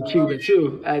crazy Cuban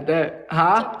too. At that,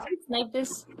 huh? Snipe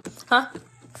this, huh?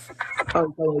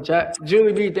 Oh, chat.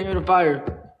 Julie B, thank you for the fire.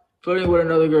 Flirting with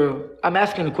another girl. I'm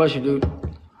asking a question, dude.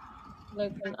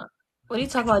 What are you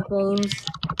talking about, James?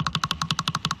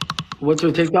 What's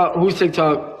your TikTok? Who's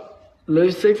TikTok?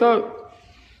 Liv's TikTok?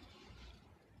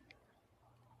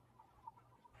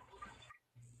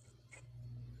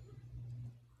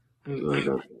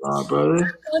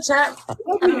 Brother. Chat.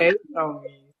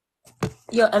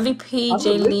 Yo, MVP,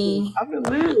 Jay Lee,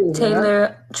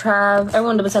 Taylor, Trav,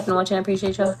 everyone that was up and watching. I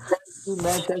appreciate y'all.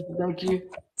 Thank you.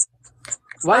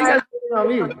 Why you guys putting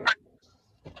on me?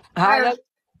 Hi.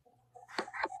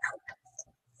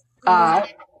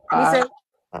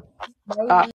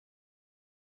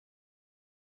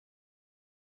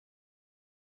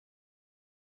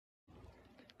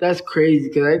 That's crazy,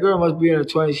 because that girl must be in her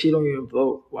 20s. She don't even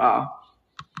vote. Wow.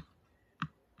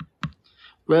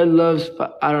 Red loves,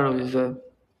 I don't know what he said.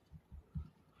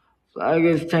 I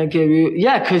guess 10K views.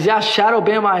 Yeah, because y'all shadow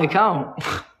ban my account.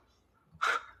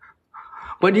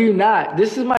 But do you not?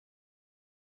 This is my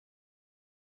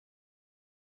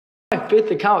 5th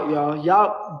account, y'all.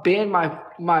 Y'all banned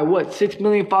my what, 6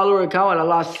 million follower account, and I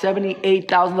lost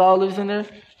 $78,000 in there.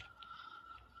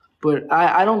 But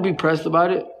I don't be pressed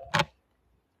about it.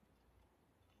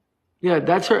 Yeah,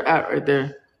 that's her at right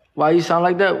there. Why you sound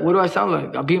like that? What do I sound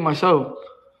like? I'm beating myself.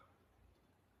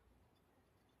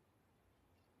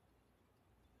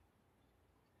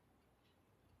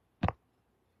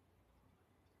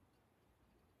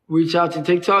 Reach out to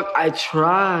TikTok? I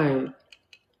tried.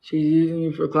 She's using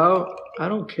me for clout? I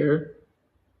don't care.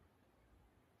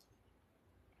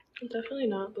 Definitely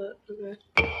not, but okay.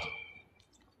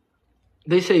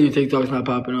 They say your TikTok's not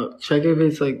popping up. Check if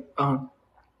it's like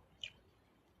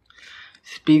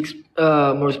speaks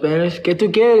more Spanish. ¿Qué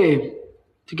tú quieres?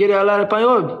 ¿Tú quieres hablar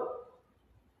español?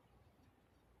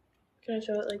 Can I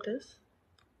show it like this?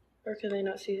 Or can they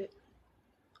not see it?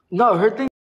 No, her thing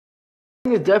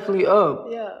is definitely up.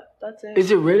 Yeah, that's it.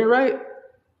 Is it written right?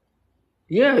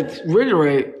 Yeah, it's written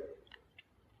right.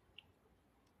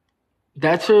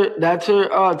 That's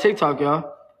her TikTok,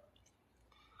 y'all.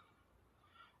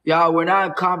 Y'all, we're not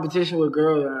in competition with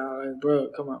girls now. Like, bro,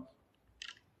 come on.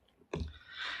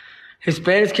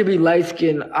 Hispanics can be light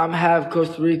skinned. I'm half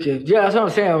Costa Rican. Yeah, that's what I'm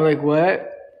saying. I'm like,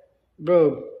 what?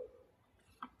 Bro.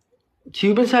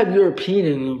 Cubans have European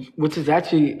in them, which is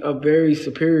actually a very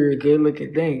superior, good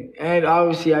looking thing. And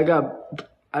obviously I can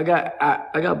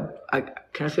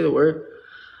I say the word?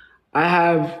 I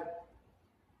have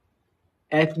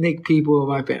ethnic people in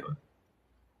my family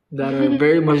that are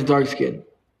very much dark skinned.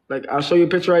 Like, I'll show you a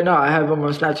picture right now. I have him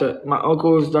on Snapchat. My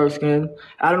uncle is dark skinned.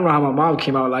 I don't know how my mom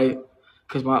came out light,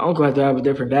 because my uncle had to have a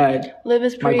different dad. Liv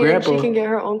is My pretty and she grandpa- can get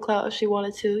her own clout if she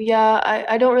wanted to. Yeah,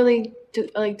 I don't really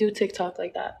do TikTok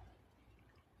like that.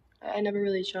 I never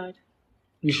really tried.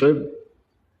 You should.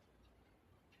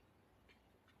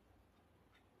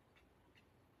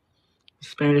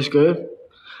 Spanish good.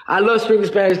 I love speaking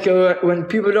Spanish because when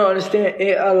people don't understand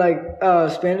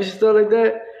Spanish and stuff like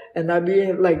that, and I be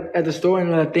in, like at the store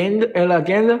in la tienda,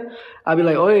 I be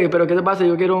like, oye, pero qué te pasa?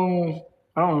 Yo quiero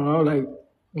I don't know, like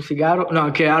un cigarro. No,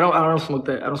 okay, I don't smoke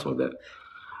that. I don't smoke that.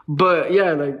 But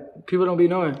yeah, like people don't be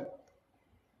knowing.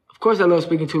 Of course, I love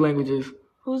speaking 2 languages.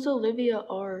 Who's Olivia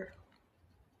R?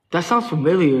 That sounds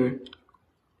familiar.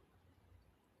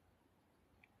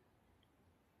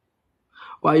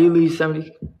 Why you leave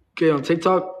 70K on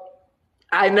TikTok?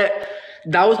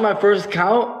 That was my first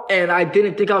account, and I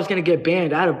didn't think I was gonna get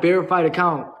banned. I had a verified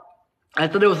account. I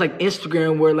thought it was like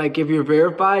Instagram, where like if you're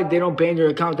verified, they don't ban your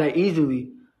account that easily.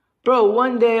 Bro,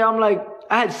 one day I'm like,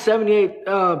 I had 78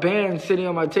 bans sitting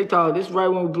on my TikTok. This is right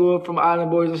when we blew up from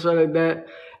Island Boys and stuff like that.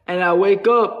 And I wake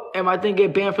up and my thing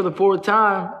get banned for the 4th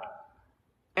time.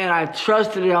 And I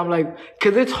trusted it. I'm like,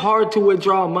 cause it's hard to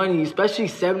withdraw money, especially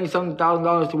 $70-something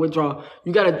thousand to withdraw.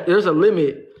 There's a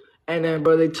limit. And then,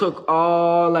 bro, they took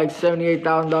all like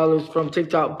 $78,000 from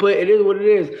TikTok. But it is what it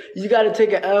is. You gotta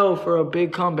take an L for a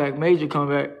big comeback, major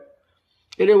comeback.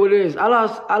 It is what it is. I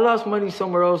lost money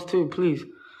somewhere else too, please.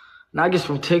 Not just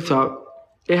from TikTok.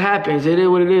 It happens. It is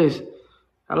what it is.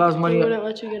 I lost money. They wouldn't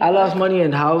let you get it I lost back? money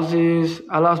in houses.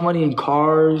 I lost money in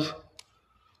cars.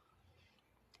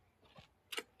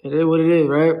 It is what it is,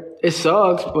 right? It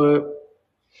sucks, but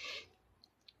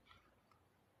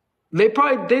they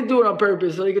do it on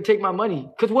purpose so they could take my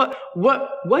money. Cause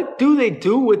what do they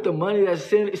do with the money that's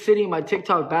sitting in my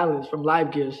TikTok balance from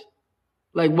live gifts?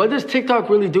 Like, what does TikTok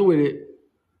really do with it?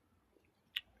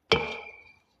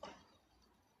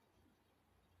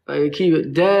 Like, keep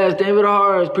it. Des, David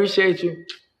Harris, appreciate you.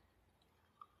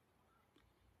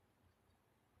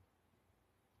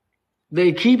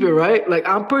 They keep it, right? Like,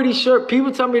 I'm pretty sure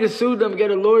people tell me to sue them,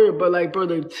 get a lawyer, but like, bro,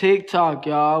 they TikTok,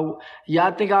 y'all.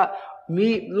 Y'all think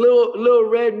little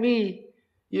red me,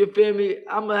 you feel me?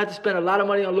 I'm gonna have to spend a lot of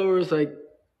money on lawyers. Like,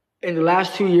 in the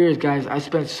last 2 years, guys, I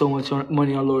spent so much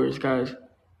money on lawyers, guys.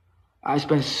 I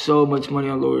spent so much money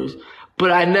on lawyers.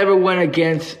 But I never went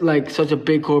against like such a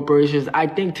big corporation. I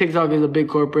think TikTok is a big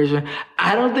corporation.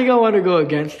 I don't think I want to go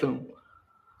against them.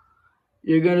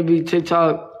 You're gonna be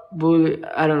TikTok bully.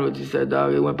 I don't know what you said,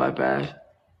 dog. It went by fast.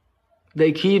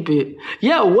 They keep it.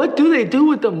 Yeah, what do they do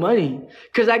with the money?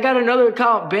 Because I got another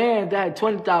account banned that had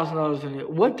 $20,000 in it.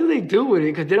 What do they do with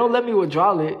it? Because they don't let me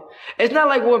withdraw it. It's not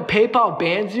like when PayPal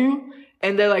bans you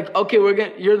and they're like, okay,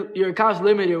 your account's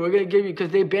limited. We're gonna give you,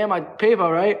 because they banned my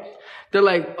PayPal, right? They're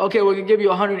like, okay, we're gonna give you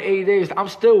 180 days. I'm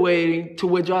still waiting to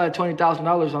withdraw that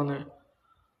 $20,000 on there.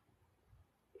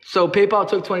 So PayPal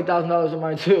took $20,000 of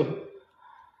mine too.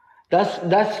 That's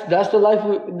the life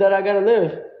that I gotta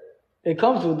live. It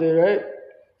comes with it, right?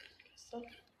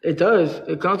 It does.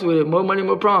 It comes with it. More money,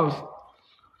 more problems.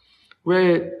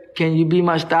 Red, can you be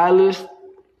my stylist?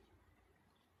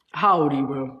 How old are you,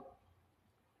 bro?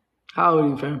 How old are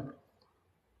you, fam?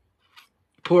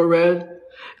 Poor Red.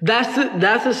 That's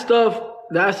the stuff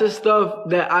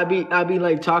that I be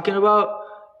like talking about,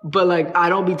 but like I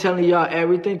don't be telling y'all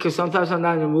everything because sometimes I'm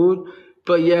not in the mood.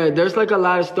 But yeah, there's like a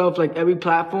lot of stuff, like every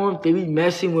platform, they be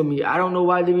messing with me. I don't know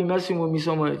why they be messing with me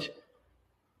so much.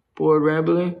 Bored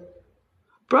rambling.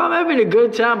 Bro, I'm having a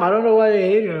good time. I don't know why they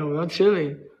hate him. I'm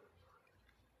chilling.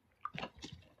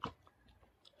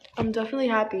 I'm definitely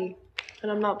happy,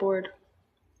 and I'm not bored.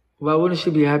 Why wouldn't she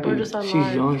be happy? We're just She's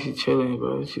online. young, she's chilling,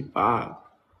 bro. She's fine.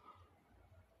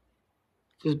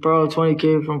 Just borrow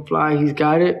 20K from Fly. He's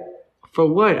got it. For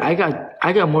what? I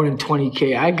got more than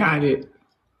 20K. I got it.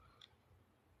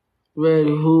 Red,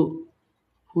 who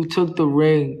took the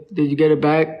ring? Did you get it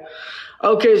back?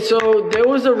 Okay, so there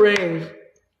was a ring.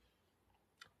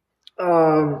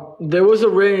 There was a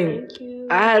ring. Thank you.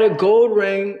 I had a gold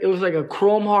ring. It was like a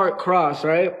chrome heart cross,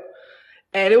 right?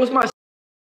 And it was my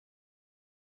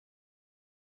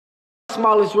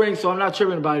smallest ring, so I'm not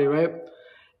tripping about it, right?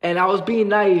 And I was being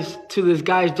nice to this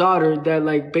guy's daughter that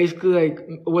like basically like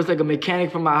was like a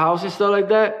mechanic for my house and stuff like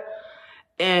that.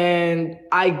 And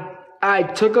I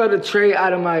took out a tray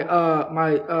out of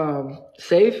my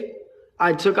safe.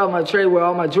 I took out my tray where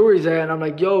all my jewelry's at, and I'm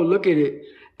like, yo, look at it.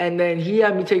 And then he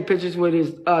had me take pictures with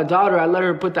his daughter. I let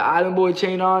her put the Island Boy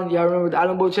chain on. Y'all remember the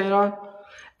Island Boy chain on?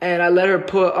 And I let her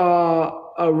put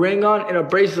a ring on and a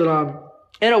bracelet on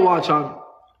and a watch on,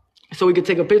 so we could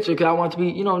take a picture because I want to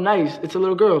be, you know, nice. It's a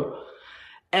little girl.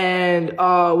 And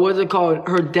what's it called?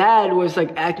 Her dad was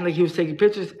like acting like he was taking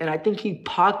pictures, and I think he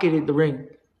pocketed the ring.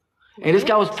 And this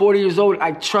guy was 40 years old.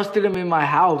 I trusted him in my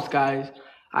house, guys.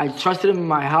 I trusted him in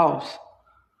my house.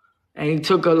 And he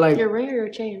took a like Your ring or your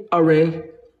chain? a ring.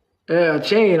 Yeah, a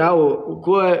chain. I will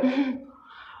what?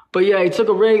 But yeah, he took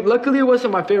a ring. Luckily, it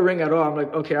wasn't my favorite ring at all. I'm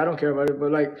like, okay, I don't care about it.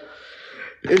 But like,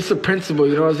 it's a principle.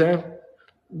 You know what I'm saying?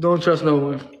 Don't trust no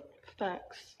one.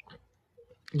 Facts.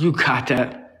 You got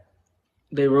that.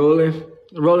 They rolling.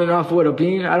 Rolling off with a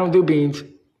bean? I don't do beans.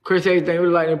 Chris, hey, thank you for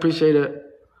the light. Appreciate it.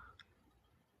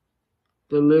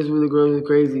 The list with the girls is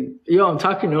crazy. Yo, I'm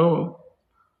talking normal.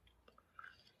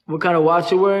 What kind of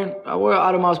watch you wearing? I wear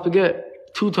Audemars Piguet.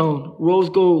 Two-tone. Rose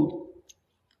gold.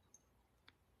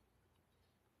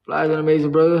 Fly's an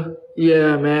amazing brother.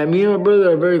 Yeah, man. Me and my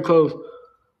brother are very close.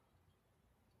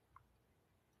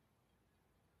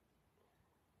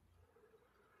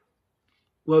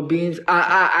 What beans?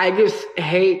 I just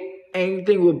hate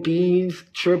anything with beans,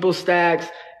 triple stacks,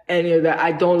 any of that.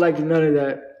 I don't like none of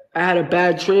that. I had a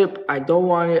bad trip. I don't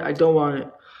want it. I don't want it.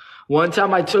 One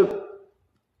time I took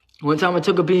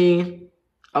a bean.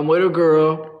 I'm with a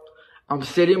girl. I'm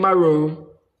sitting in my room,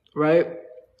 right?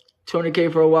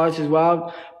 200K for a watch is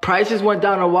wild. Prices went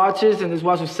down on watches, and this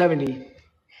watch was 70.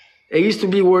 It used to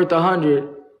be worth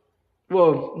 100.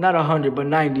 Well, not 100, but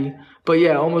 90. But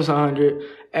yeah, almost 100.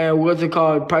 And what's it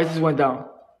called? Prices went down.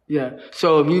 Yeah.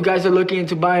 So if you guys are looking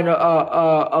into buying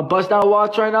a bust down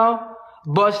watch right now,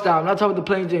 bust down. I'm not talking about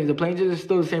the plain James. The plain James is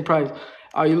still the same price.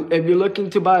 If you're looking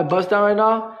to buy a bust down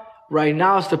right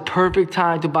now is the perfect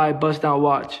time to buy a bust down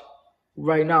watch.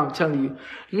 Right now, I'm telling you.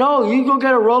 No, you go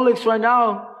get a Rolex right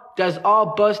now that's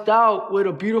all bust out with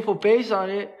a beautiful face on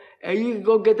it, and you can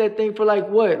go get that thing for like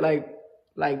what? Like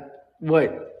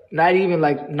what? Not even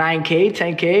like 9K,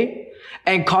 10K.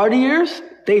 And Cartiers,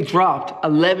 they dropped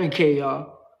 11K,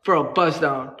 y'all, for a bust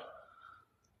down.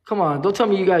 Come on, don't tell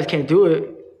me you guys can't do it.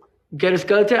 Get a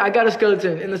skeleton? I got a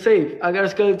skeleton in the safe. I got a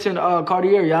skeleton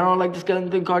Cartier. Y'all don't like the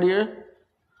skeleton Cartier?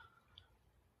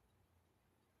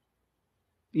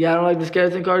 Yeah, I don't like the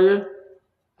skeleton Cartier.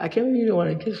 I can't believe you don't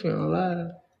want to kiss me on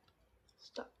live.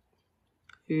 Stop.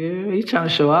 Yeah, he trying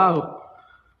to show out.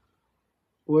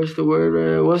 What's the word,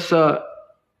 Red? What's up?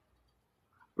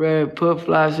 Red, put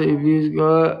flash so your views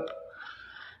go up.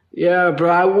 Yeah, bro,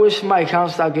 I wish my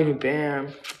account stopped getting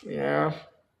banned. Yeah.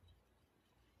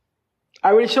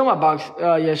 I already showed my box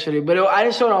yesterday, but I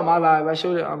didn't show it on my live. I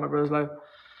showed it on my brother's live.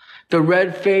 The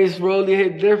red face Rolly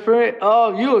hit different.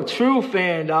 Oh, you a true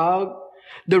fan, dog.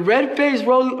 The red face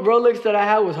Rolex that I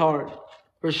had was hard.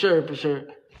 For sure, for sure.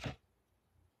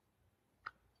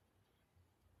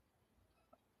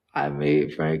 I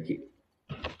made Frankie.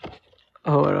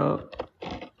 Hold up.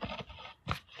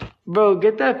 Bro,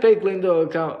 get that fake Lindo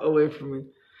account away from me.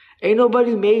 Ain't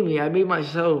nobody made me. I made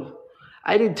myself.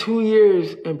 I did 2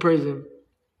 years in prison.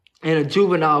 In a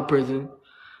juvenile prison.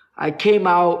 I came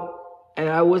out and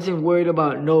I wasn't worried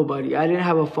about nobody. I didn't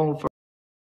have a phone for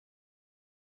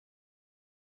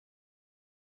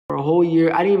a whole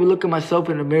year. I didn't even look at myself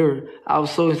in the mirror. I was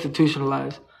so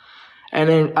institutionalized. And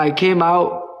then I came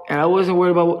out and I wasn't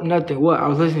worried about nothing. What? I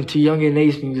was listening to Young and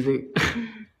Ace music.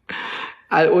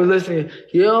 I was listening.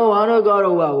 You don't wanna go to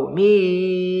war with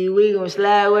me. We gon'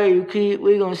 slide where you creep.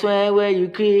 We gon' swing where you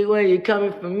creep. When you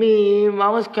coming for me,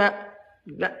 mama's crap.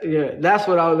 Yeah, that's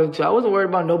what I was into. I wasn't worried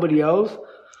about nobody else.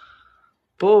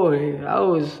 Boy, I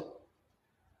was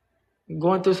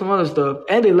going through some other stuff.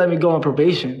 And they let me go on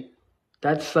probation.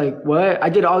 That's like, what? I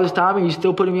did all this time and you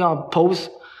still putting me on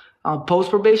post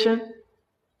probation?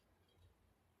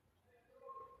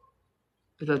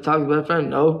 Is that Talk's best friend?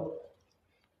 No.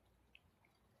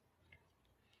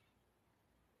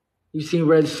 You seen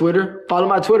Red's Twitter? Follow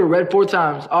my Twitter, Red 4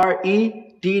 times. REDDFOURTIMES.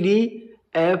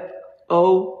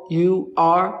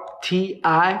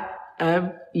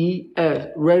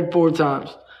 Red 4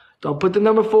 times. Don't put the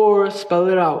number 4. Spell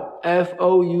it out.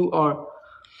 F-O-U-R.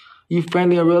 You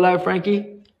friendly in real life,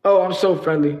 Frankie? Oh, I'm so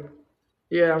friendly.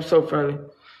 Yeah, I'm so friendly.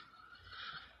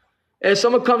 If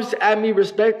someone comes at me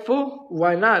respectful,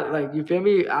 why not? Like, you feel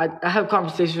me? I have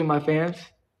conversations with my fans.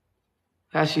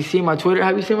 Has she seen my Twitter?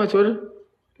 Have you seen my Twitter?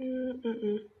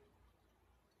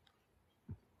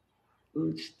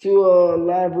 Let's do a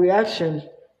live reaction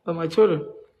on my Twitter.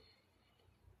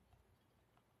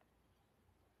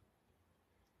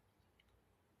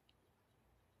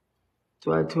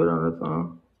 Do I have Twitter on the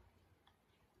phone?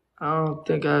 I don't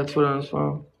think I have Twitter on the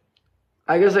phone.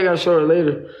 I guess I gotta show it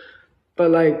later.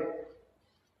 But like,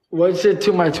 what's it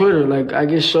to my Twitter? Like, I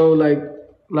just show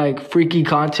like freaky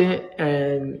content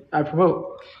and I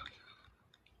promote.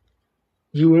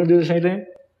 You wouldn't do the same thing?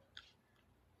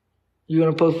 You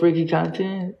gonna post freaky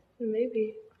content?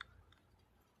 Maybe.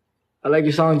 I like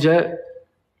your song, Jet.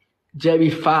 Jet be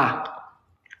fire.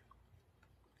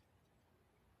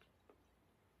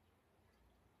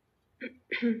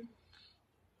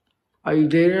 Are you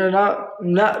dating her or not?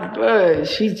 Not, but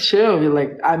she's chill.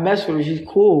 Like, I mess with her. She's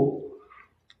cool.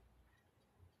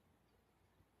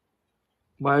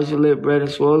 Why is your lip red and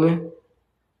swollen?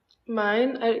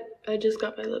 Mine? I just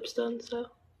got my lips done, so.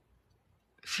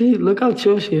 See, look how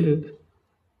chill she is.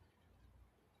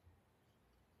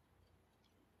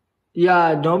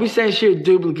 Yeah, don't be saying she a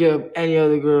duplicate of any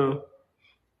other girl.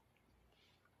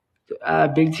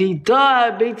 Big T,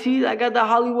 duh, Big T. I got the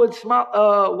Hollywood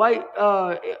smile, white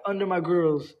under my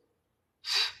girls.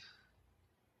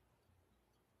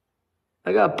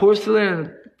 I got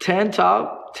porcelain 10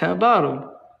 top, 10 bottom.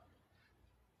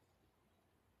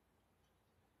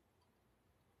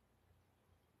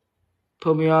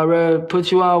 Put me on red,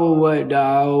 put you on with what,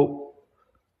 dog?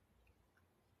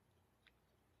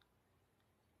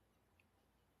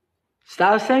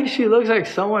 Stop saying she looks like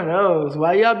someone else.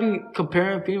 Why y'all be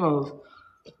comparing females?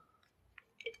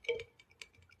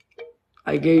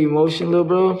 I gave you emotion, little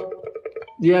bro.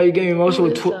 Yeah, you gave me emotion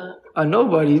with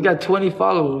nobody. He's got 20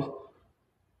 followers.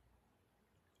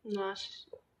 Nah,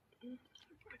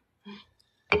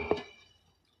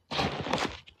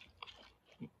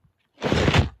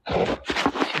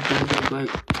 like,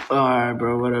 alright,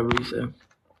 bro, whatever you say.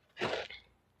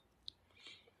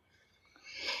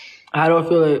 How do I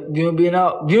feel like Dune being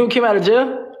out? Dune came out of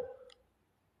jail?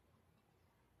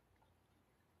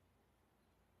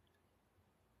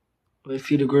 Let's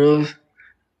see the girls.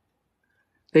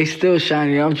 They still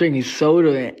shiny. I'm drinking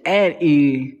soda and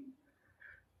E.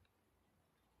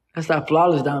 That's not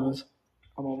flawless diamonds.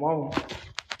 I'm a mama.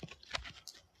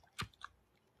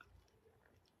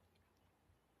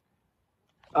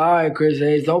 All right, Chris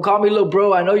Hayes. Don't call me little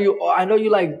bro. I know you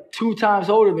like 2 times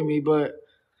older than me, but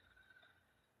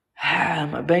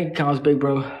my bank account's big,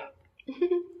 bro.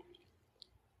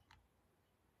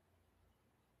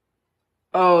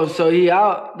 Oh, so he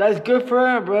out. That's good for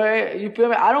him, bro. You feel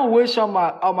me? I don't wish on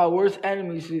my worst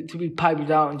enemies to be piped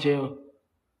out in jail.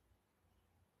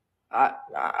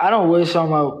 I don't wish on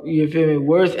my, you feel me,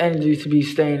 worst enemies to be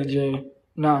staying in jail.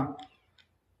 Nah.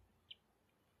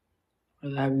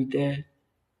 I'd have you dead.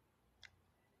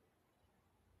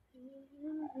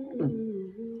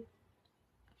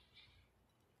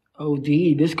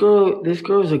 OD. This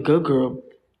girl's a good girl.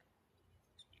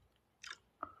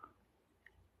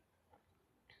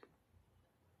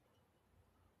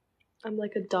 I'm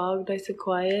like a dog, nice and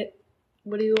quiet.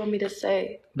 What do you want me to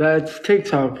say? That's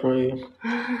TikTok for you.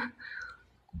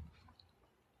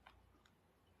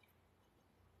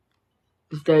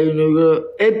 Is that your new girl?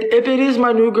 If it is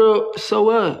my new girl, so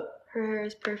what? Her hair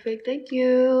is perfect. Thank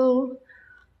you.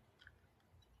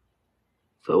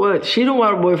 So what? She don't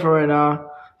want a boyfriend right now.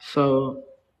 So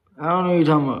I don't know what you're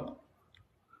talking about.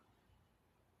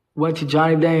 Went to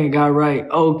Johnny Dang and got right.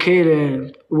 Okay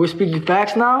then. We're speaking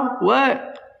facts now?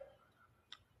 What?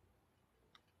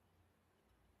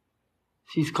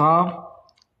 She's calm.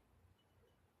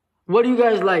 What do you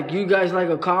guys like? You guys like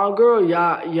a calm girl?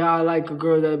 Y'all like a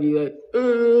girl that be like,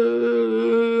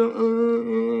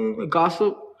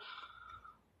 gossip?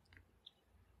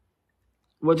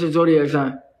 What's your zodiac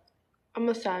sign? I'm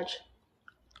a Sag.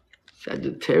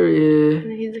 Sagittarius.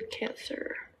 And he's a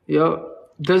Cancer. Yo,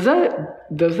 does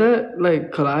that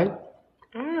like collide?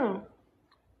 I don't know.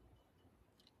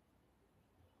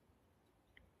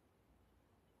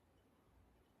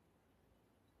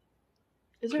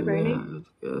 Is it raining?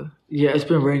 Yeah, it's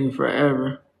been raining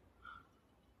forever.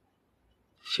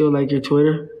 She'll like your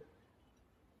Twitter?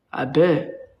 I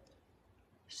bet.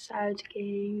 Sag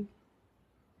gang.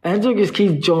 Enzo just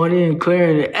keeps joining and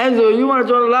clearing it. Enzo, you want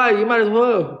to join the live? You might as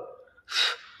well.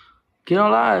 Get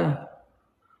on live.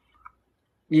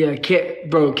 Yeah,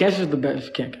 bro, Cancer's the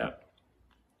best. Can't count.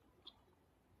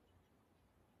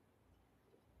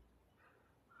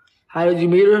 How did you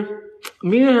meet her?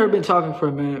 Me and her have been talking for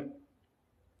a minute.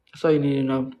 That's all you need to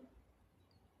know.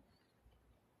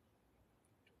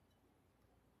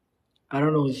 I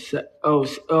don't know.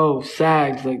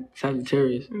 SAGs, like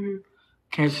Sagittarius. Mm-hmm.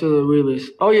 Cancer the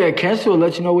realist. Oh yeah, Cancer will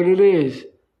let you know what it is.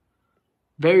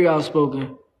 Very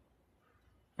outspoken.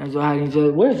 Enzo hiding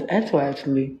just. Where's Enzo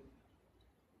actually?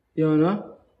 You don't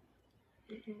know?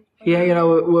 He hanging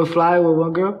out with Fly with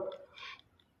one girl.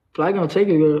 Fly gonna take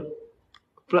a girl.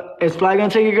 Is Fly gonna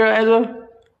take a girl, Enzo?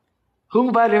 Who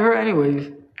invited her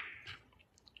anyways?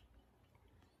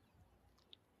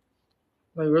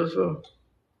 Like real so.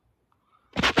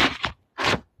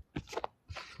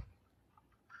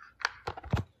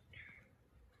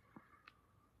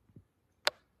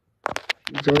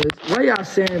 Jealous. Why y'all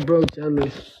saying bro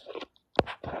jealous?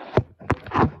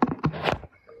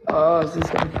 Oh, is this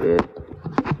gonna fit?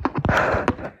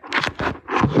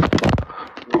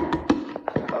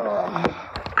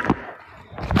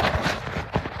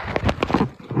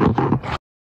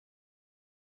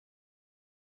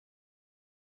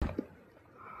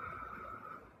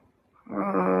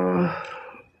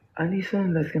 I need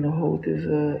something that's gonna hold this.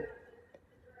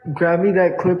 Grab me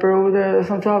that clipper over there that's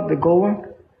on top, the gold one.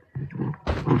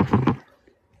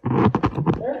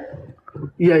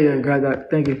 Yeah, grab that.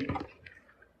 Thank you.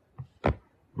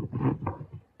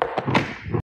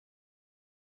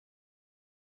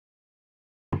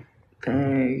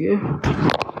 Thank you.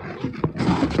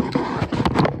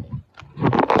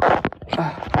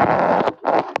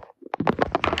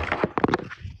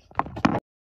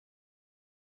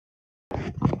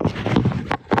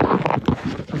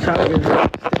 I'm trying to get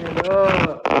stand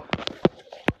up.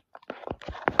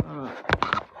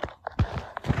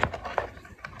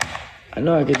 I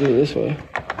know I could do it this way.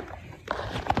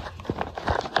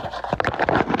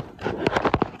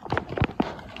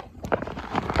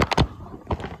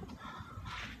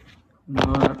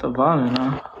 No, not the volume,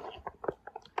 huh?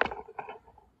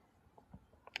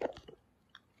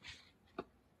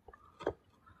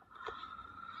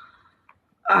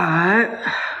 Alright.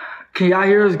 Can y'all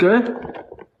hear us good?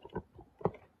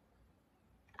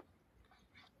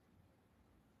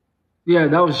 Yeah,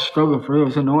 that was a struggle for real.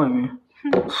 It's annoying me.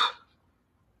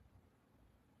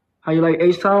 How you like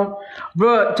H-Town?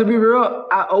 Bro, to be real,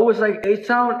 I always like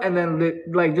H-Town, and then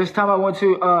like this time I went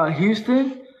to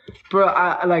Houston, bro,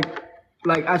 I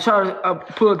try to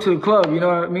pull up to the club, you know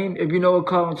what I mean? If you know what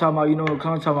club I'm talking about, you know what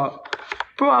club I'm talking about.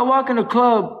 Bro, I walk in the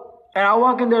club, and I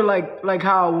walk in there like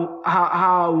how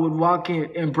I would walk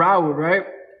in Broward, right?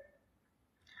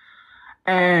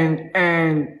 And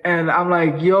I'm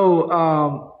like, yo,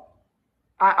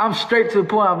 I'm straight to the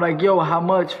point. I'm like, yo, how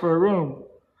much for a room?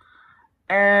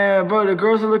 And bro, the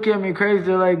girls are looking at me crazy.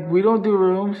 They're like, we don't do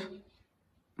rooms.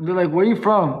 They're like, where you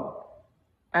from?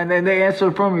 And then they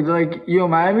answer from me. They're like, you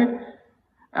in Miami? And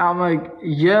I'm like,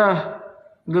 yeah.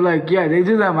 They're like, yeah, they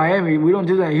do that in Miami. We don't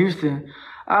do that in Houston.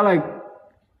 I'm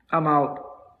out.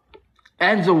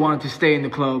 Enzo wanted to stay in the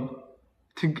club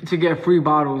to get free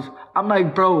bottles. I'm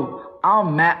like, bro,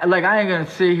 I'm mad. Like, I ain't gonna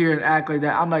sit here and act like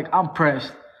that. I'm like, I'm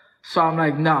pressed. So I'm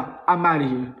like, nah, I'm out of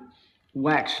here.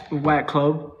 Whack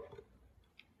club.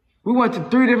 We went to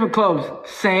 3 different clubs.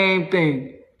 Same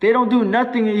thing. They don't do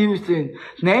nothing in Houston.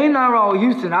 They ain't nothing wrong with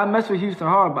Houston. I mess with Houston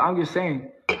hard, but I'm just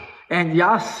saying. And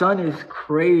y'all sun is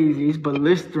crazy. It's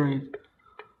blistering.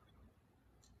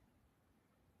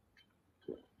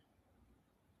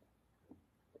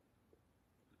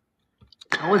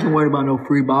 I wasn't worried about no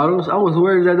free bottles. I was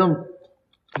worried that them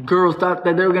girls thought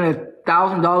that they were gonna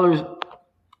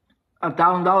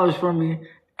 $1,000 from me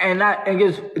and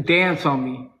just dance on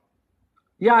me.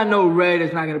 Yeah, I know Red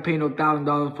is not gonna pay no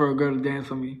 $1,000 for a girl to dance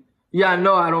on me. Yeah, I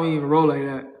know I don't even roll like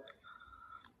that.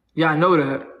 Yeah, I know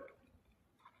that.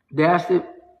 They asked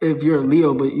if you're a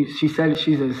Leo, but she said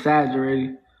she's a Sag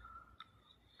already.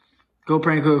 Go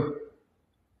prank who?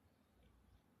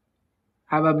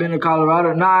 Have I been to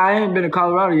Colorado? Nah, I ain't been to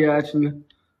Colorado yet, actually.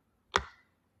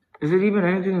 Is it even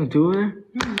anything to do with it?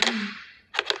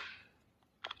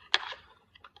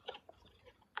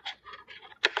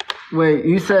 Wait,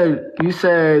 you said,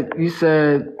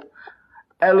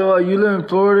 LOL, you live in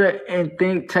Florida and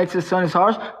think Texas sun is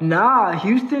harsh? Nah,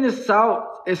 Houston is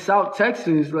South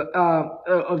Texas,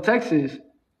 of Texas.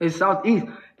 It's southeast.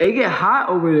 It get hot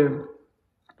over there.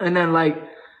 And then like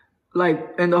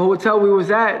in the hotel we was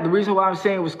at, the reason why I'm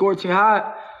saying it was scorching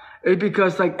hot is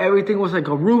because like everything was like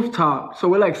a rooftop. So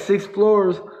we're like 6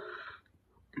 floors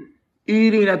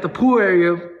eating at the pool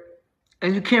area.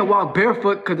 And you can't walk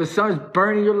barefoot because the sun's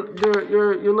burning your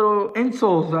little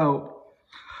insoles out.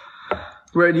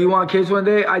 Ray, do you want kids one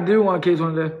day? I do want kids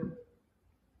one day.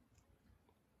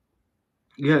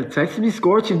 Yeah, Texas be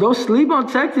scorching. Don't sleep on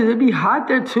Texas. It be hot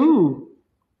there too.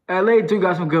 LA do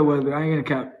got some good weather. I ain't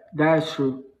gonna cap. That's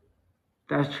true.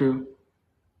 That's true.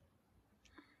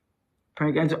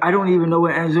 Prank Enzo. I don't even know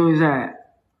where Enzo is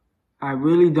at. I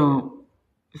really don't.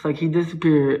 It's like he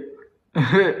disappeared.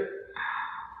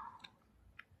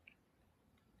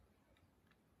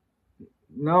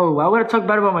 No, why would I talk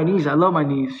bad about my niece? I love my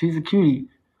niece. She's a cutie.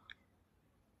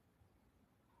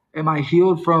 Am I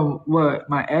healed from what?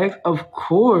 My ex? Of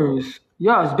course.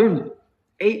 Yeah, it's been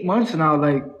 8 months now.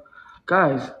 Like,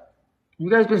 guys, you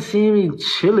guys been seeing me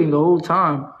chilling the whole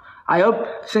time.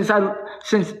 Since I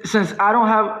don't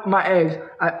have my ex,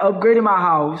 I upgraded my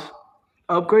house,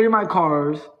 upgraded my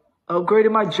cars,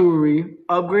 upgraded my jewelry,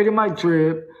 upgraded my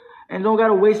drip, and don't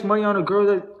gotta waste money on a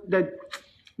girl that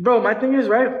bro, my thing is,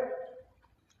 right?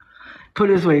 Put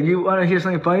it this way, you wanna hear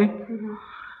something funny? Mm-hmm.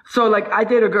 So like I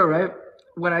date a girl, right?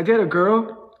 When I date a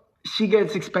girl, she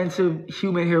gets expensive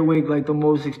human hair wig, like the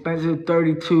most expensive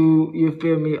 32, you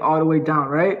feel me, all the way down,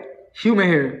 right? Human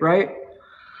hair, right?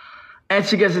 And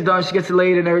she gets it done, she gets it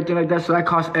laid and everything like that, so that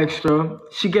costs extra.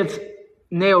 She gets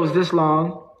nails this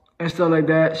long and stuff like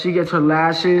that. She gets her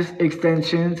lashes,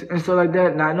 extensions, and stuff like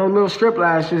that. Not no little strip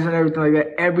lashes and everything like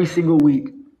that every single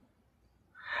week.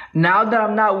 Now that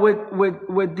I'm not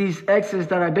with these exes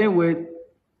that I've been with,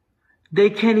 they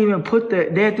can't even put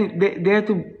that.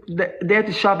 They have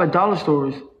to shop at dollar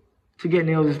stores to get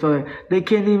nails and stuff like that. They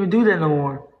can't even do that no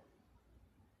more.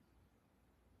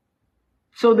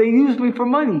 So they use me for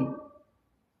money.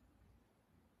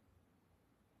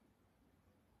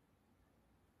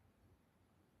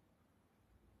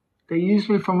 They use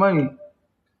me for money.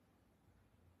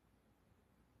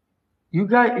 You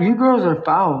girls are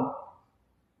foul.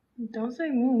 Don't say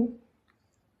me.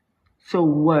 So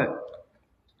what?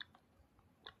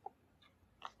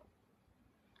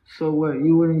 So what?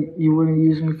 You wouldn't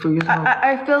use me for your phone?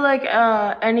 I feel like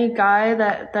any guy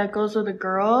that goes with a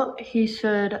girl, he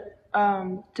should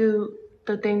do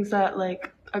the things that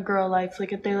like a girl likes.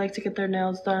 Like if they like to get their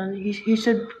nails done, he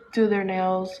should do their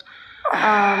nails.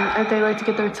 If they like to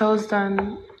get their toes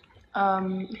done,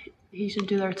 he should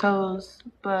do their toes.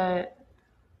 But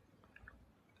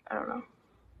I don't know.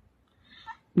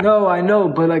 No, I know,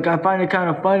 but like I find it kind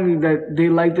of funny that they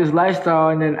like this lifestyle,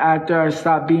 and then after I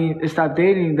stop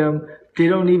dating them, they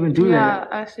don't even do that.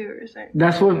 Yeah, I see what you're saying.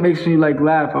 That's what makes me like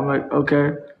laugh. I'm like,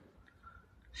 okay,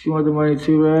 she want the money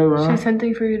too, right? She's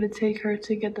hinting for you to take her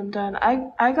to get them done.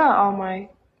 I got all my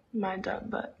done,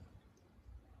 but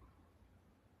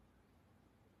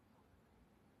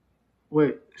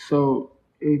wait. So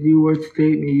if you were to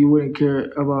date me, you wouldn't care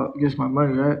about just my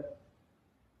money, right?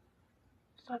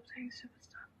 Stop saying stupid stuff.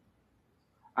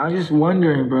 I'm just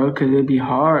wondering, bro, because it'd be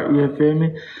hard. You feel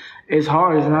me? It's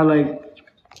hard. It's not like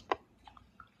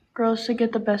girls should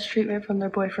get the best treatment from their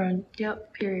boyfriend.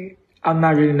 Yep. Period. I'm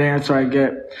not getting the answer I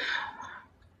get.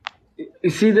 You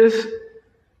see this?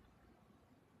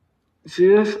 See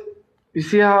this? You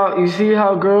see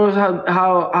how girls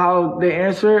how they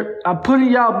answer it? I'm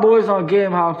putting y'all boys on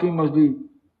game how females be.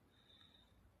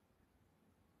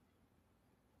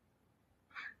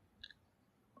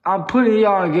 I'm putting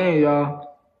y'all on game, y'all.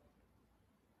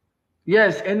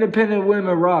 Yes, independent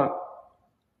women rock.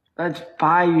 That's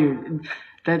fire.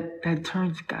 That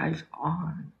turns guys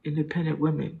on. Independent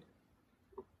women.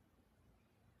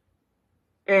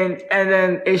 And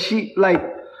then is she like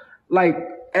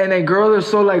and then girls are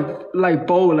so like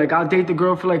bold. Like I'll date the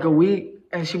girl for like a week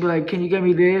and she'll be like, can you get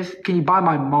me this? Can you buy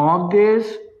my mom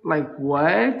this? Like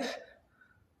what?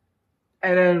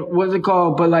 And then what's it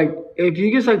called? But like if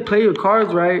you just like play your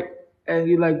cards right and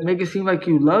you like make it seem like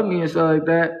you love me and stuff like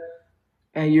that,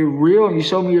 and you're real and you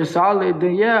show me you're solid,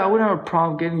 then yeah, I wouldn't have a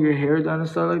problem getting your hair done and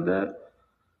stuff like that.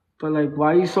 But like,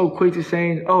 why are you so quick to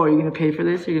saying, oh, are you gonna pay for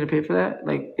this? Are you gonna pay for that?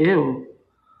 Like, ew.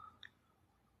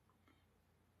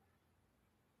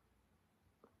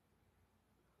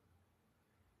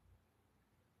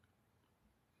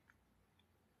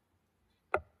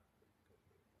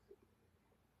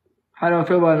 How do I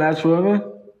feel about natural women?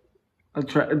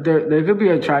 There could be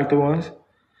attractive ones.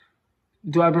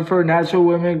 Do I prefer natural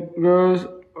women girls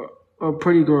or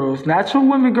pretty girls? Natural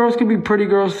women girls could be pretty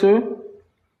girls too.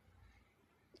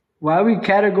 Why are we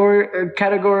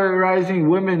categorizing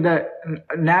women that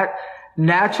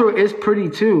natural is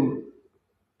pretty too?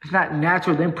 It's not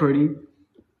natural then pretty.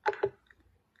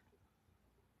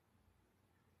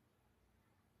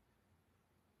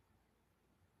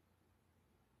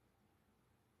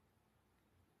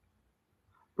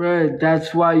 Right,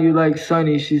 that's why you like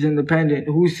Sunny. She's independent.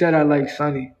 Who said I like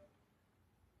Sunny?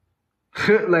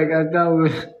 Like I thought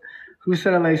was. Who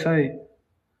said I like Sunny?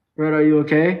 Red, are you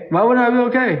okay? Why wouldn't I be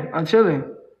okay? I'm chilling.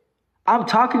 I'm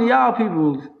talking to y'all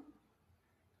people.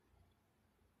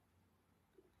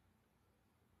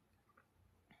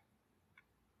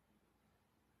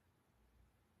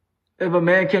 If a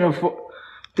man can afford,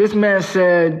 this man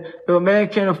said, if a man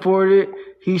can afford it,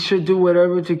 he should do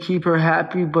whatever to keep her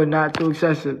happy, but not too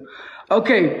excessive.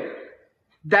 Okay,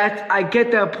 I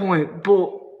get that point,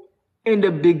 but in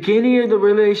the beginning of the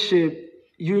relationship,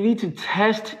 you need to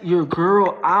test your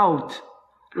girl out.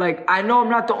 Like, I know I'm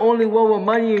not the only one with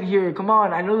money in here. Come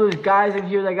on, I know there's guys in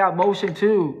here that got motion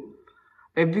too.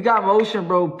 If you got motion,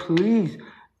 bro, please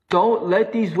don't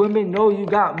let these women know you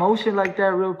got motion like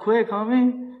that real quick,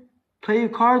 homie. Play your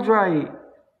cards right.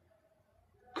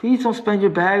 Please don't spend your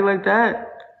bag like that.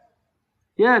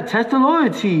 Yeah, test the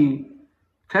loyalty.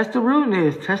 Test the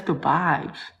realness. Test the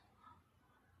vibes.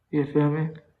 You feel me?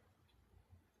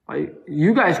 Like,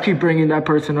 you guys keep bringing that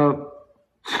person up.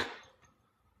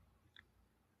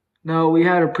 No, we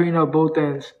had a prenup both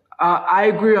ends. I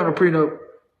agree on a prenup.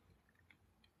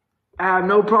 I have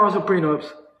no problems with prenups.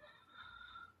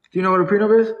 Do you know what a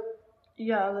prenup is?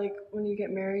 Yeah, like when you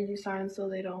get married, you sign so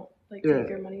they don't take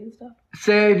your money and stuff.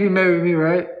 Say if you marry me,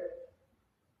 right?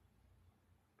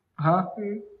 Huh?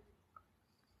 Mm-hmm.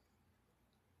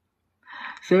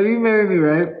 Say if you marry me,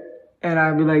 right? And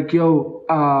I'd be like, yo,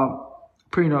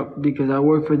 prenup because I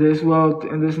work for this wealth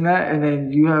and this and that, and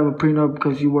then you have a prenup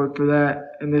because you work for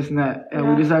that and this and that, and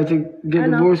we decide to get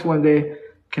divorced one day.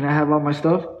 Can I have all my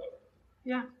stuff?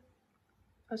 Yeah,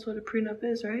 that's what a prenup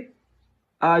is, right?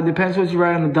 It depends what you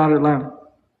write on the dotted line.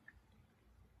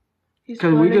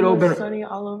 Because we could open Sunny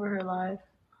all over her life.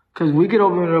 Because we could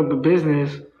open up a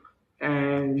business,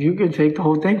 and you could take the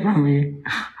whole thing from me.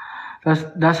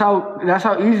 That's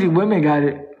how easy women got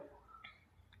it.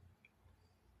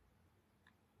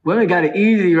 Women got it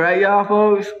easy, right, y'all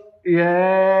folks?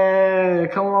 Yeah,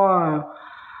 come on.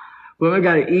 Women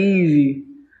got it easy.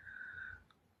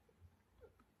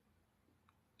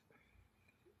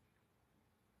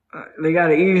 They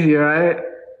got it easy, right?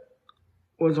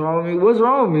 What's wrong with me? What's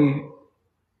wrong with me?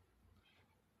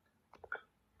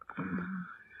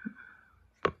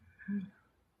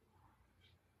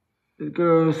 This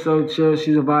girl is so chill.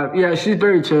 She's a vibe. Yeah, she's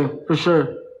very chill, for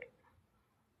sure.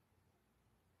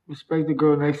 Respect the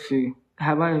girl next to you.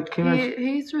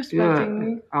 He's respecting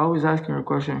me. I always ask him a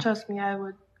question. Trust me, I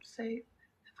would say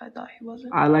if I thought he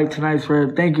wasn't. I like tonight's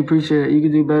Red. Thank you, appreciate it. You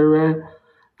can do better, Red.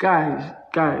 Guys.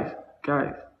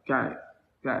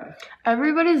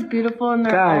 Everybody's beautiful in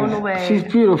their own way. She's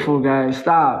beautiful, guys.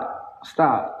 Stop.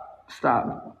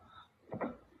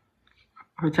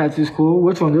 Her tattoo's cool.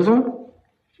 Which one? This one?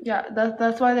 Yeah,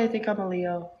 that's why they think I'm a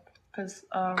Leo. Because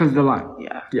the line.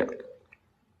 Yeah. Yeah.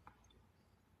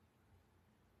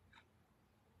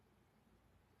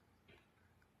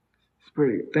 It's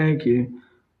pretty. Thank you.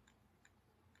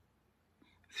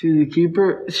 She's a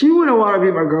keeper. She wouldn't want to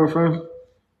be my girlfriend.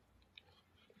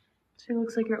 She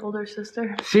looks like your older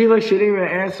sister. She didn't even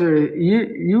answer it.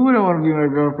 You wouldn't want to be my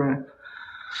girlfriend.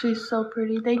 She's so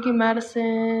pretty. Thank you,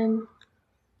 Madison.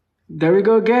 There we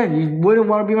go again. You wouldn't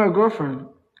want to be my girlfriend.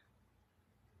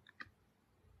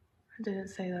 I didn't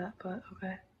say that, but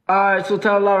okay. Alright, so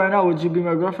tell a lie right now. Would you be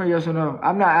my girlfriend? Yes or no?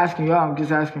 I'm not asking y'all. I'm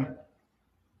just asking.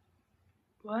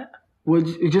 What? Would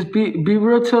you just be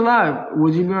real to lie?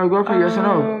 Would you be my girlfriend? Yes or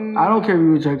no? I don't care if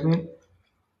you reject me.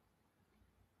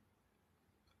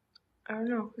 I don't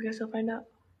know. I guess I'll find out.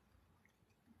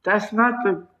 That's not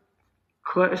the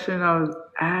question I was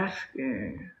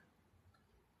asking.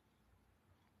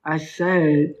 I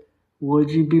said,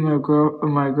 would you be my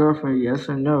girlfriend? Yes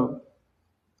or no?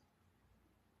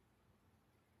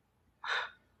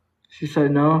 She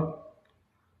said no.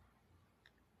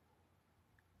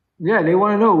 Yeah, they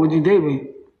want to know, would you date me?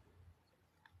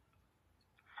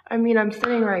 I mean, I'm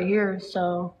sitting right here,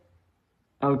 so.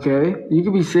 Okay, you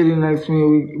could be sitting next to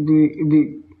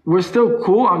me. We're still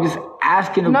cool. I'm just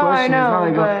asking a question. No, I know,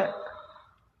 it's not like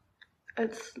but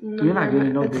it's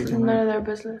none of their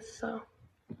business, so.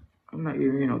 I'm not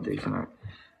giving you no date tonight.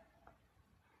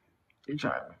 You're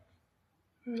trying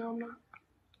me. No, I'm not.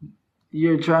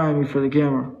 You're trying me for the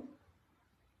camera.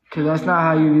 Cause that's not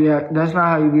how you react. That's not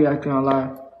how you be acting on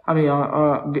live. I mean,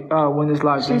 when it's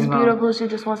live. She's beautiful. She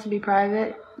just wants to be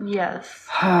private. Yes.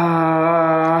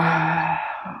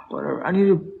 Whatever. I need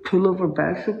a pillow for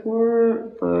back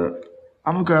support, but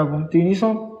I'm gonna grab one. Do you need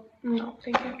some? No,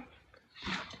 thank you.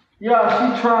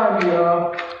 Yeah, she trying me,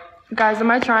 y'all. Guys,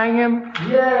 am I trying him?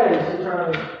 Yeah, she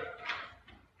trying me.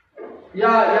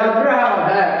 Y'all better have my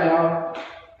back, y'all.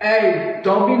 Hey,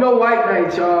 don't be no white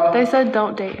knights, y'all. They said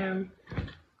don't date him.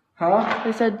 Huh?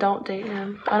 They said don't date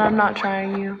him, and I'm not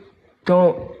trying you.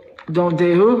 Don't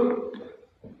date who?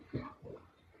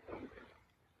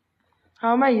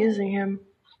 How am I using him?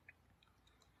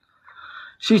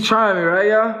 She's trying me, right,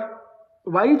 y'all?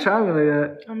 Why you trying me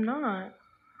like that? I'm not.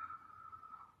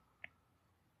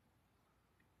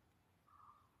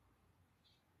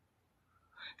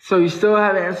 So you still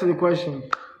haven't answered the question.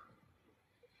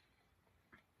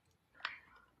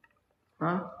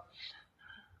 Huh?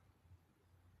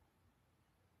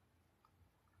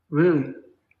 Really?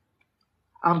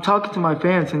 I'm talking to my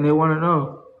fans and they want to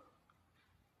know.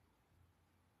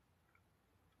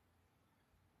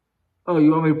 Oh,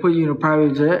 you want me to put you in a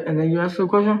private jet and then you answer the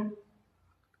question?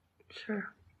 Sure.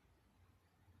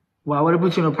 Why would I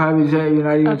put you in a private jet? You're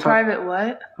not even A private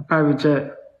what? A private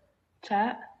jet.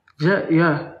 Chat? Jet,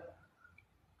 yeah.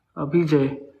 A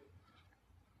PJ.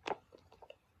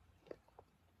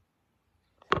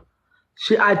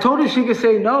 I told her she could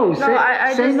say no. Say no.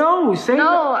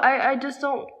 I just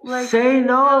don't like. Say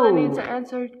no. Feel the need to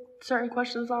answer certain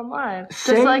questions on live.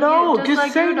 Say no.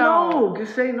 Just say no.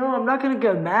 Just say no. I'm not gonna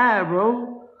get mad,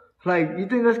 bro. Like, you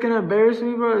think that's gonna embarrass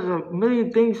me, bro? There's a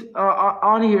million things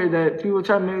on here that people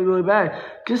try to make me really bad.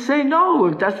 Just say no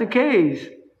if that's the case.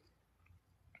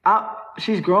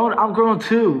 She's grown. I'm grown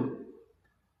too.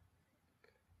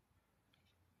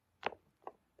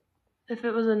 If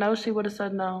it was a no, she would have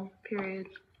said no. Period.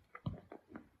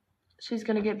 She's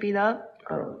gonna get beat up?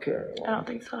 I don't care. I don't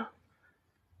think so.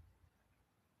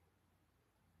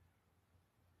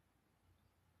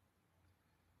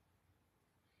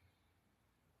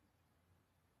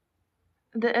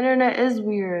 The internet is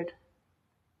weird.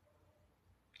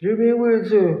 You're being weird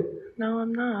too. No,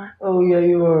 I'm not. Oh yeah,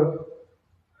 you are.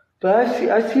 But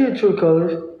I see your true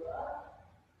colors.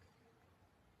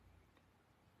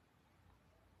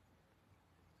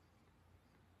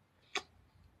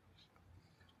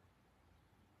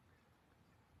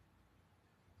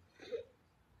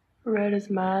 Red is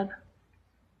mad.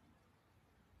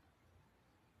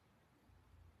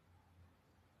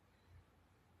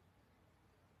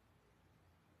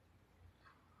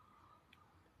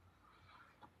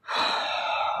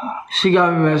 She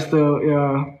got me messed up,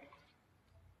 yeah.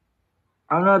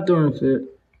 I'm not doing it.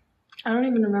 I don't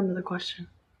even remember the question.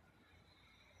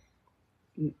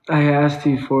 I asked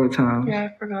you 4 times. Yeah, I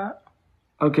forgot.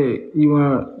 Okay, you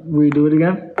wanna redo it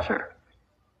again? Sure.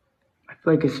 I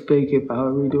feel like it's fake if I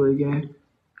would redo it again.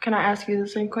 Can I ask you the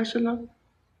same question though?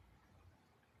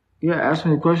 Yeah, ask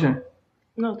me the question.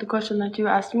 No, the question that you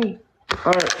asked me.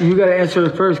 Alright, you gotta answer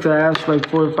it first because I asked like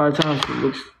 4 or 5 times. It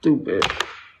looks stupid.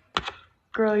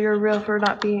 Girl, you're real for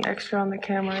not being extra on the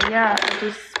camera. Yeah, I don't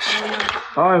know.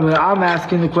 Alright, but I'm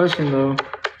asking the question though.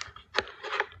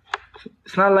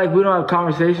 It's not like we don't have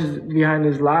conversations behind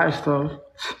this live stuff.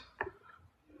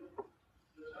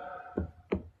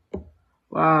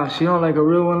 Wow, she don't like a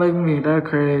real one like me. That's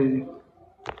crazy.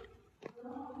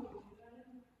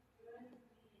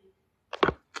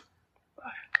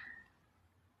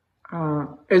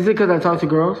 Is it because I talk to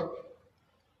girls?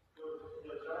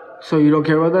 So you don't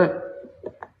care about that?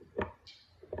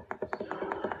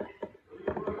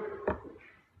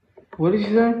 What did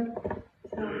you say?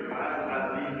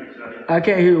 I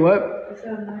can't hear what?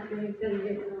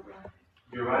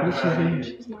 What did she say?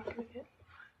 She's not gonna get.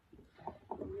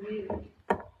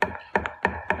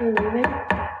 You're leaving?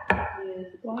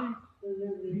 Why?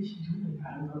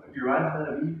 You're right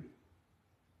instead of me.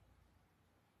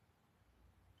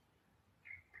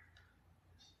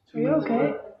 Are you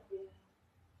okay?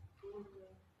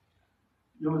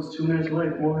 Yo, it's 2 minutes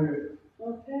late. Come over here.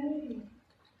 Okay.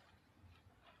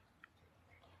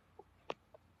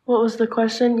 What was the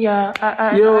question? Yeah,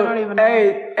 I don't even know.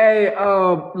 Hey,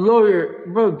 lawyer,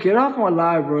 bro, get off my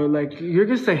live, bro. Like, you're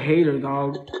just a hater,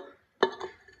 dog.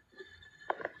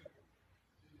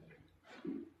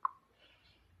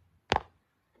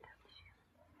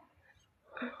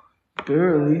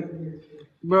 Barely.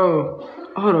 Bro,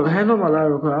 hold on, handle my live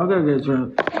real quick. I'm gonna get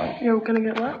drunk. You're gonna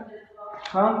get what?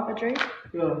 Huh? A drink?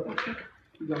 Yeah. Okay.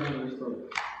 You got me messed up.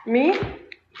 Me?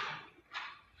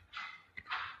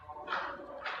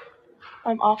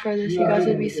 I'm off for this. You guys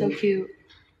would be so cute.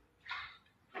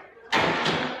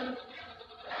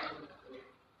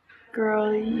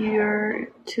 Girl, you're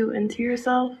too into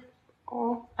yourself.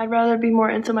 Oh, I'd rather be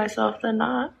more into myself than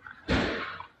not.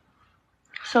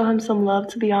 Show him some love,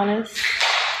 to be honest.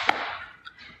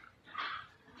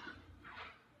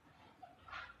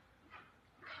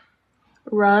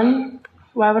 Run?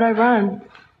 Why would I run?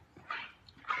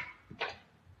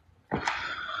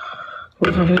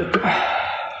 What's on it?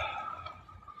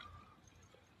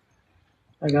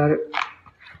 I got it.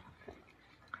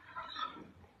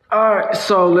 All right,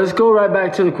 so let's go right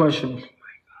back to the question.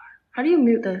 How do you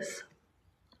mute this?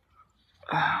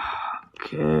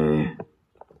 Okay.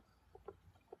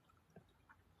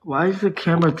 Why is the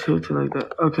camera tilted like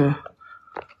that? Okay.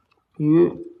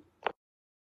 You.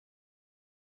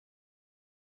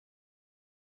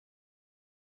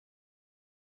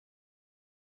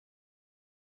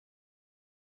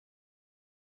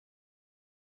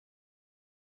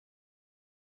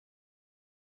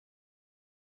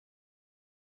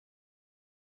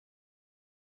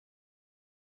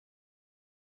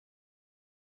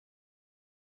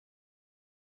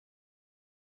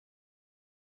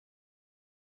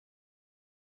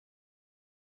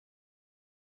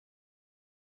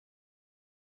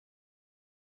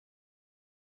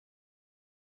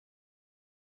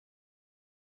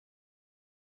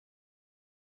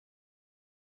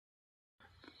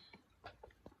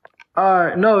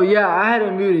 Alright, no, yeah, I had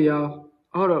it muted, y'all.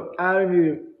 Hold up, I had it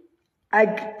muted.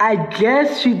 I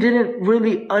guess she didn't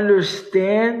really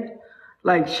understand,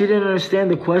 like she didn't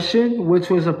understand the question, which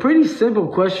was a pretty simple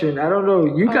question. I don't know,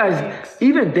 you guys, thanks.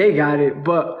 even they got it,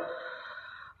 but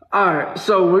alright,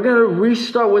 so we're gonna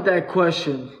restart with that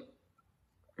question.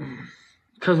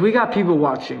 Cause we got people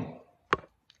watching.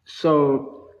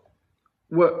 So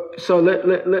let's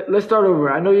start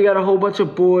over. I know you got a whole bunch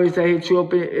of boys that hit you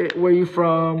up where you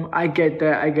from. I get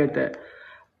that.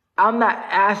 I'm not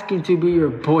asking to be your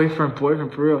boyfriend for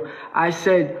real. I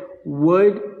said,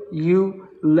 would you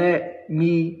let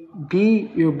me be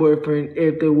your boyfriend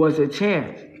if there was a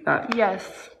chance?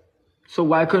 Yes. So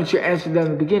why couldn't you answer that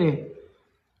in the beginning?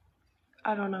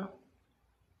 I don't know.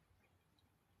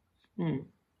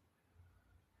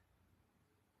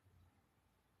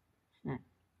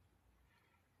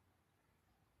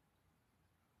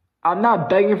 I'm not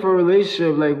begging for a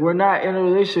relationship. Like, we're not in a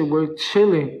relationship. We're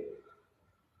chilling.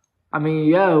 I mean,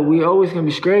 yeah, we always gonna be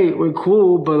straight. We're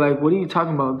cool, but like, what are you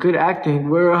talking about? Good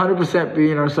acting. We're 100%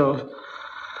 being ourselves.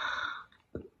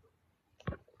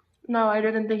 No, I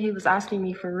didn't think he was asking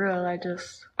me for real.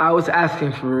 I was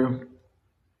asking for real.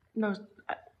 No.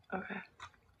 Okay.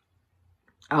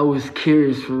 I was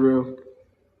curious for real.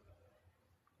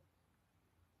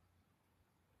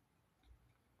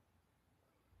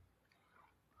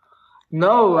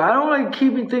 No, I don't like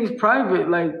keeping things private.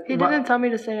 Like, He didn't tell me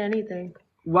to say anything.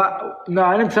 why? No,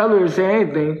 I didn't tell her to say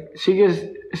anything. She just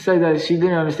said that she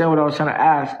didn't understand what I was trying to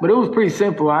ask. But it was pretty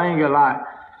simple. I ain't gonna lie.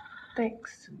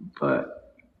 Thanks.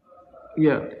 But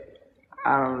yeah,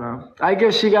 I don't know. I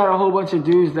guess she got a whole bunch of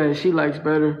dudes that she likes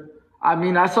better. I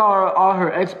mean, I saw all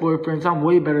her ex-boyfriends. I'm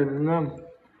way better than them.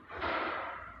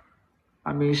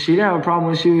 I mean, she didn't have a problem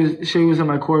when she was in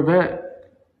my Corvette.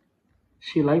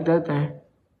 She liked that thing.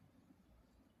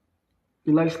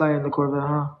 You like sliding the Corvette,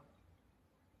 huh?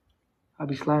 I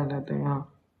be sliding that thing, huh?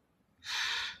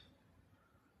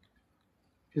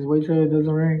 Just wait till it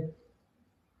doesn't rain.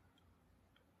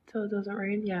 Till it doesn't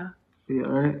rain? Yeah. Yeah,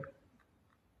 right?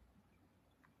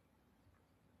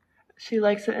 She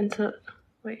likes it into.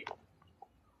 Wait.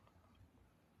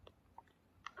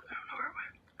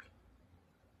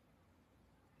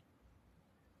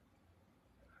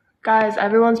 Guys,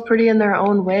 everyone's pretty in their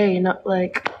own way. Not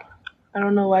like, I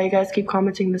don't know why you guys keep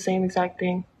commenting the same exact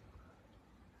thing.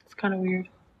 It's kind of weird.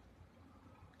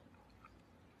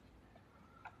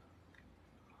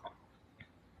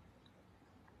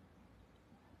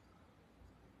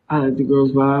 I like the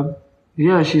girl's vibe.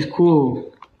 Yeah, she's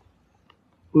cool.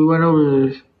 We went over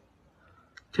this.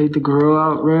 Take the girl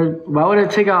out, Red. Why would I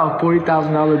take out a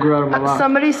 $40,000 girl out of my life?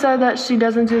 Somebody said that she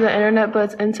doesn't do the internet, but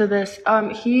it's into this.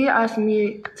 He asked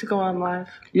me to go on live.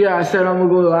 Yeah, I said I'm gonna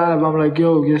go live. I'm like,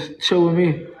 yo, just chill with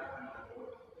me.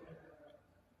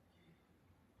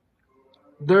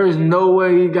 There is no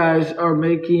way you guys are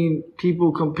making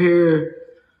people compare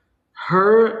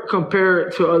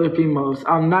to other females.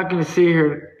 I'm not gonna sit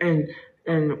here and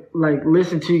like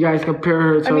listen to you guys compare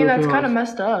her to I mean, other that's females. kind of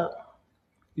messed up.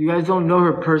 You guys don't know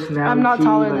her personality. I'm not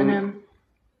taller like, than him.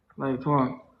 Like, come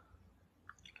on.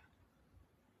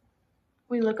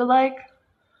 We look alike.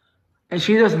 And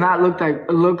she does not look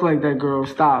like that girl.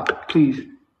 Stop, please.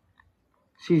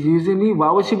 She's using me? Why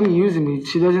would she be using me?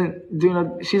 She doesn't do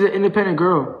nothing. She's an independent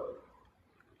girl.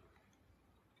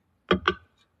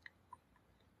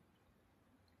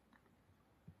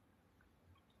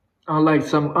 Unlike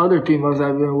some other females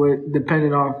I've been with,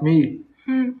 depending off me.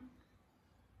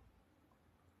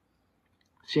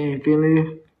 She ain't feeling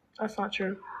you? That's not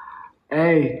true.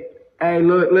 Hey,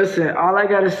 look, listen. All I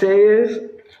gotta say is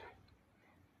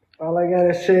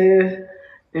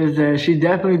that she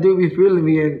definitely do be feeling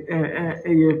me,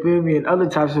 and you feel me in other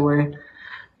types of way.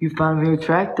 You find me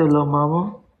attractive, little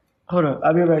mama. Hold up,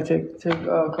 I'll be right back. Take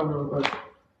camera real quick.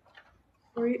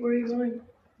 Where are you going?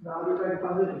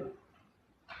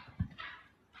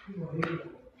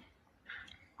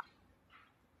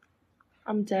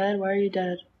 I'm dead. Why are you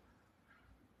dead?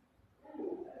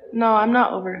 No, I'm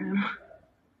not over him.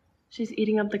 She's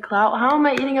eating up the clout. How am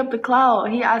I eating up the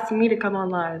clout? He asked me to come on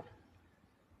live.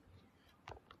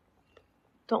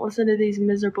 Don't listen to these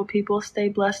miserable people. Stay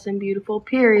blessed and beautiful.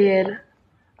 Period.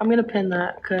 I'm gonna pin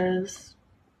that because,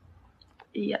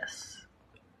 yes.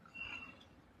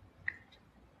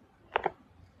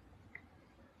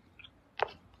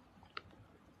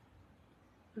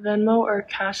 Venmo or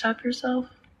Cash App yourself?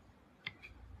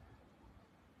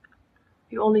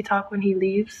 You only talk when he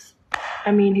leaves.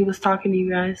 I mean, he was talking to you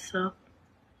guys, so.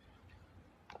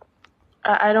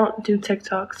 I don't do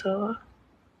TikTok, so.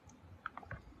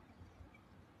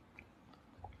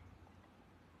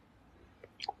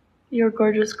 You're a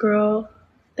gorgeous girl.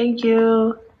 Thank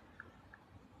you.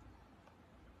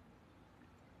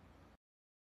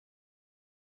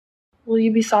 Will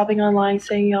you be sobbing online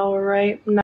saying y'all were right?